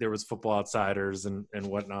 like there was Football Outsiders and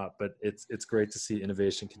whatnot, but it's great to see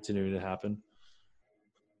innovation continuing to happen.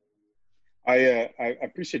 I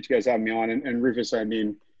appreciate you guys having me on, and Rufus, I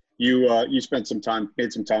mean, you made some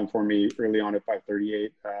time for me early on at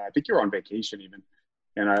 538. I think you were on vacation even,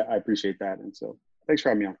 and I appreciate that. And so thanks for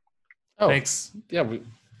having me on. Oh, thanks.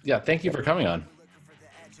 Yeah. Thank you for coming on.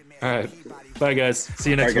 All right. Bye, guys.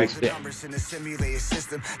 See you next week. Numbers in a simulated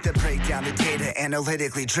system that break down the data,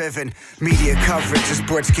 analytically driven. Media coverage of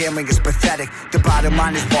sports gambling is pathetic. The bottom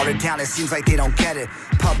line is watered down. It seems like they don't get it.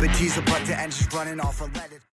 Puppet teaser, but the engine's running off unleaded.